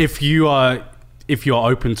 if you are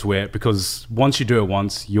open to it, because once you do it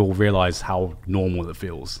once, you'll realize how normal it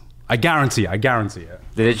feels. I guarantee it.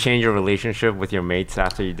 Did it change your relationship with your mates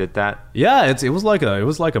after you did that? Yeah, it was like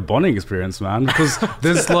a bonding experience, man. Because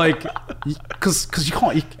there's like, because you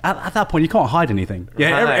can't at that point you can't hide anything.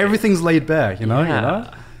 Yeah, everything's laid bare. You know.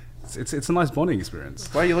 It's a nice bonding experience.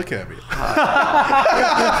 Why are you looking at me? I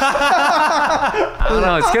don't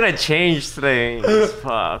know. It's gonna change things.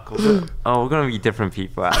 Fuck. We're gonna be different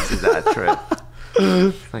people after that trip.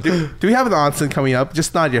 Do we have an onsen coming up?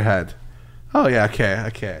 Just nod your head. Oh yeah,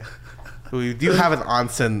 okay. We do have an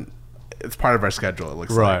onsen. It's part of our schedule. It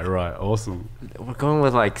looks like. Right. Awesome. We're going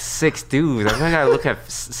with like 6 dudes. I gotta look at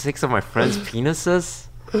 6 of my friends' penises.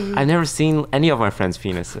 I've never seen any of my friends'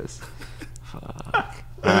 penises. Fuck.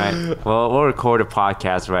 All right. Well, we'll record a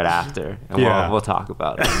podcast right after, and we'll talk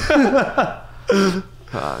about it. Fuck.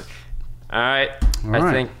 All right.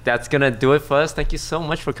 I think that's going to do it for us. Thank you so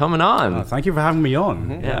much for coming on. Thank you for having me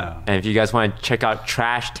on. Yeah. And if you guys want to check out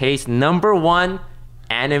Trash Taste, #1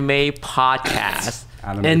 anime podcast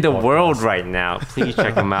in the world right now, please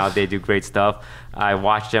check them out. They do great stuff. I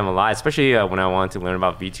watch them a lot, especially when I wanted to learn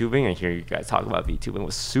about VTubing, and hear you guys talk about VTubing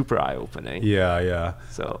was super eye-opening. Yeah.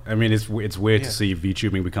 So I mean, it's weird to see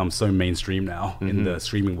VTubing become so mainstream now in the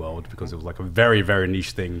streaming world, because it was like a very, very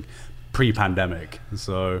niche thing pre-pandemic.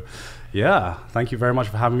 So yeah, thank you very much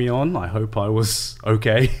for having me on. I hope I was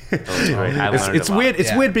okay. It's weird.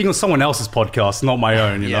 It's weird being on someone else's podcast, not my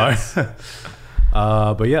own. You know.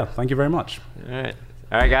 But yeah, thank you very much. All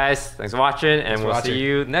right, guys. Thanks for watching, and we'll see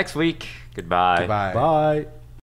you next week. Goodbye. Bye.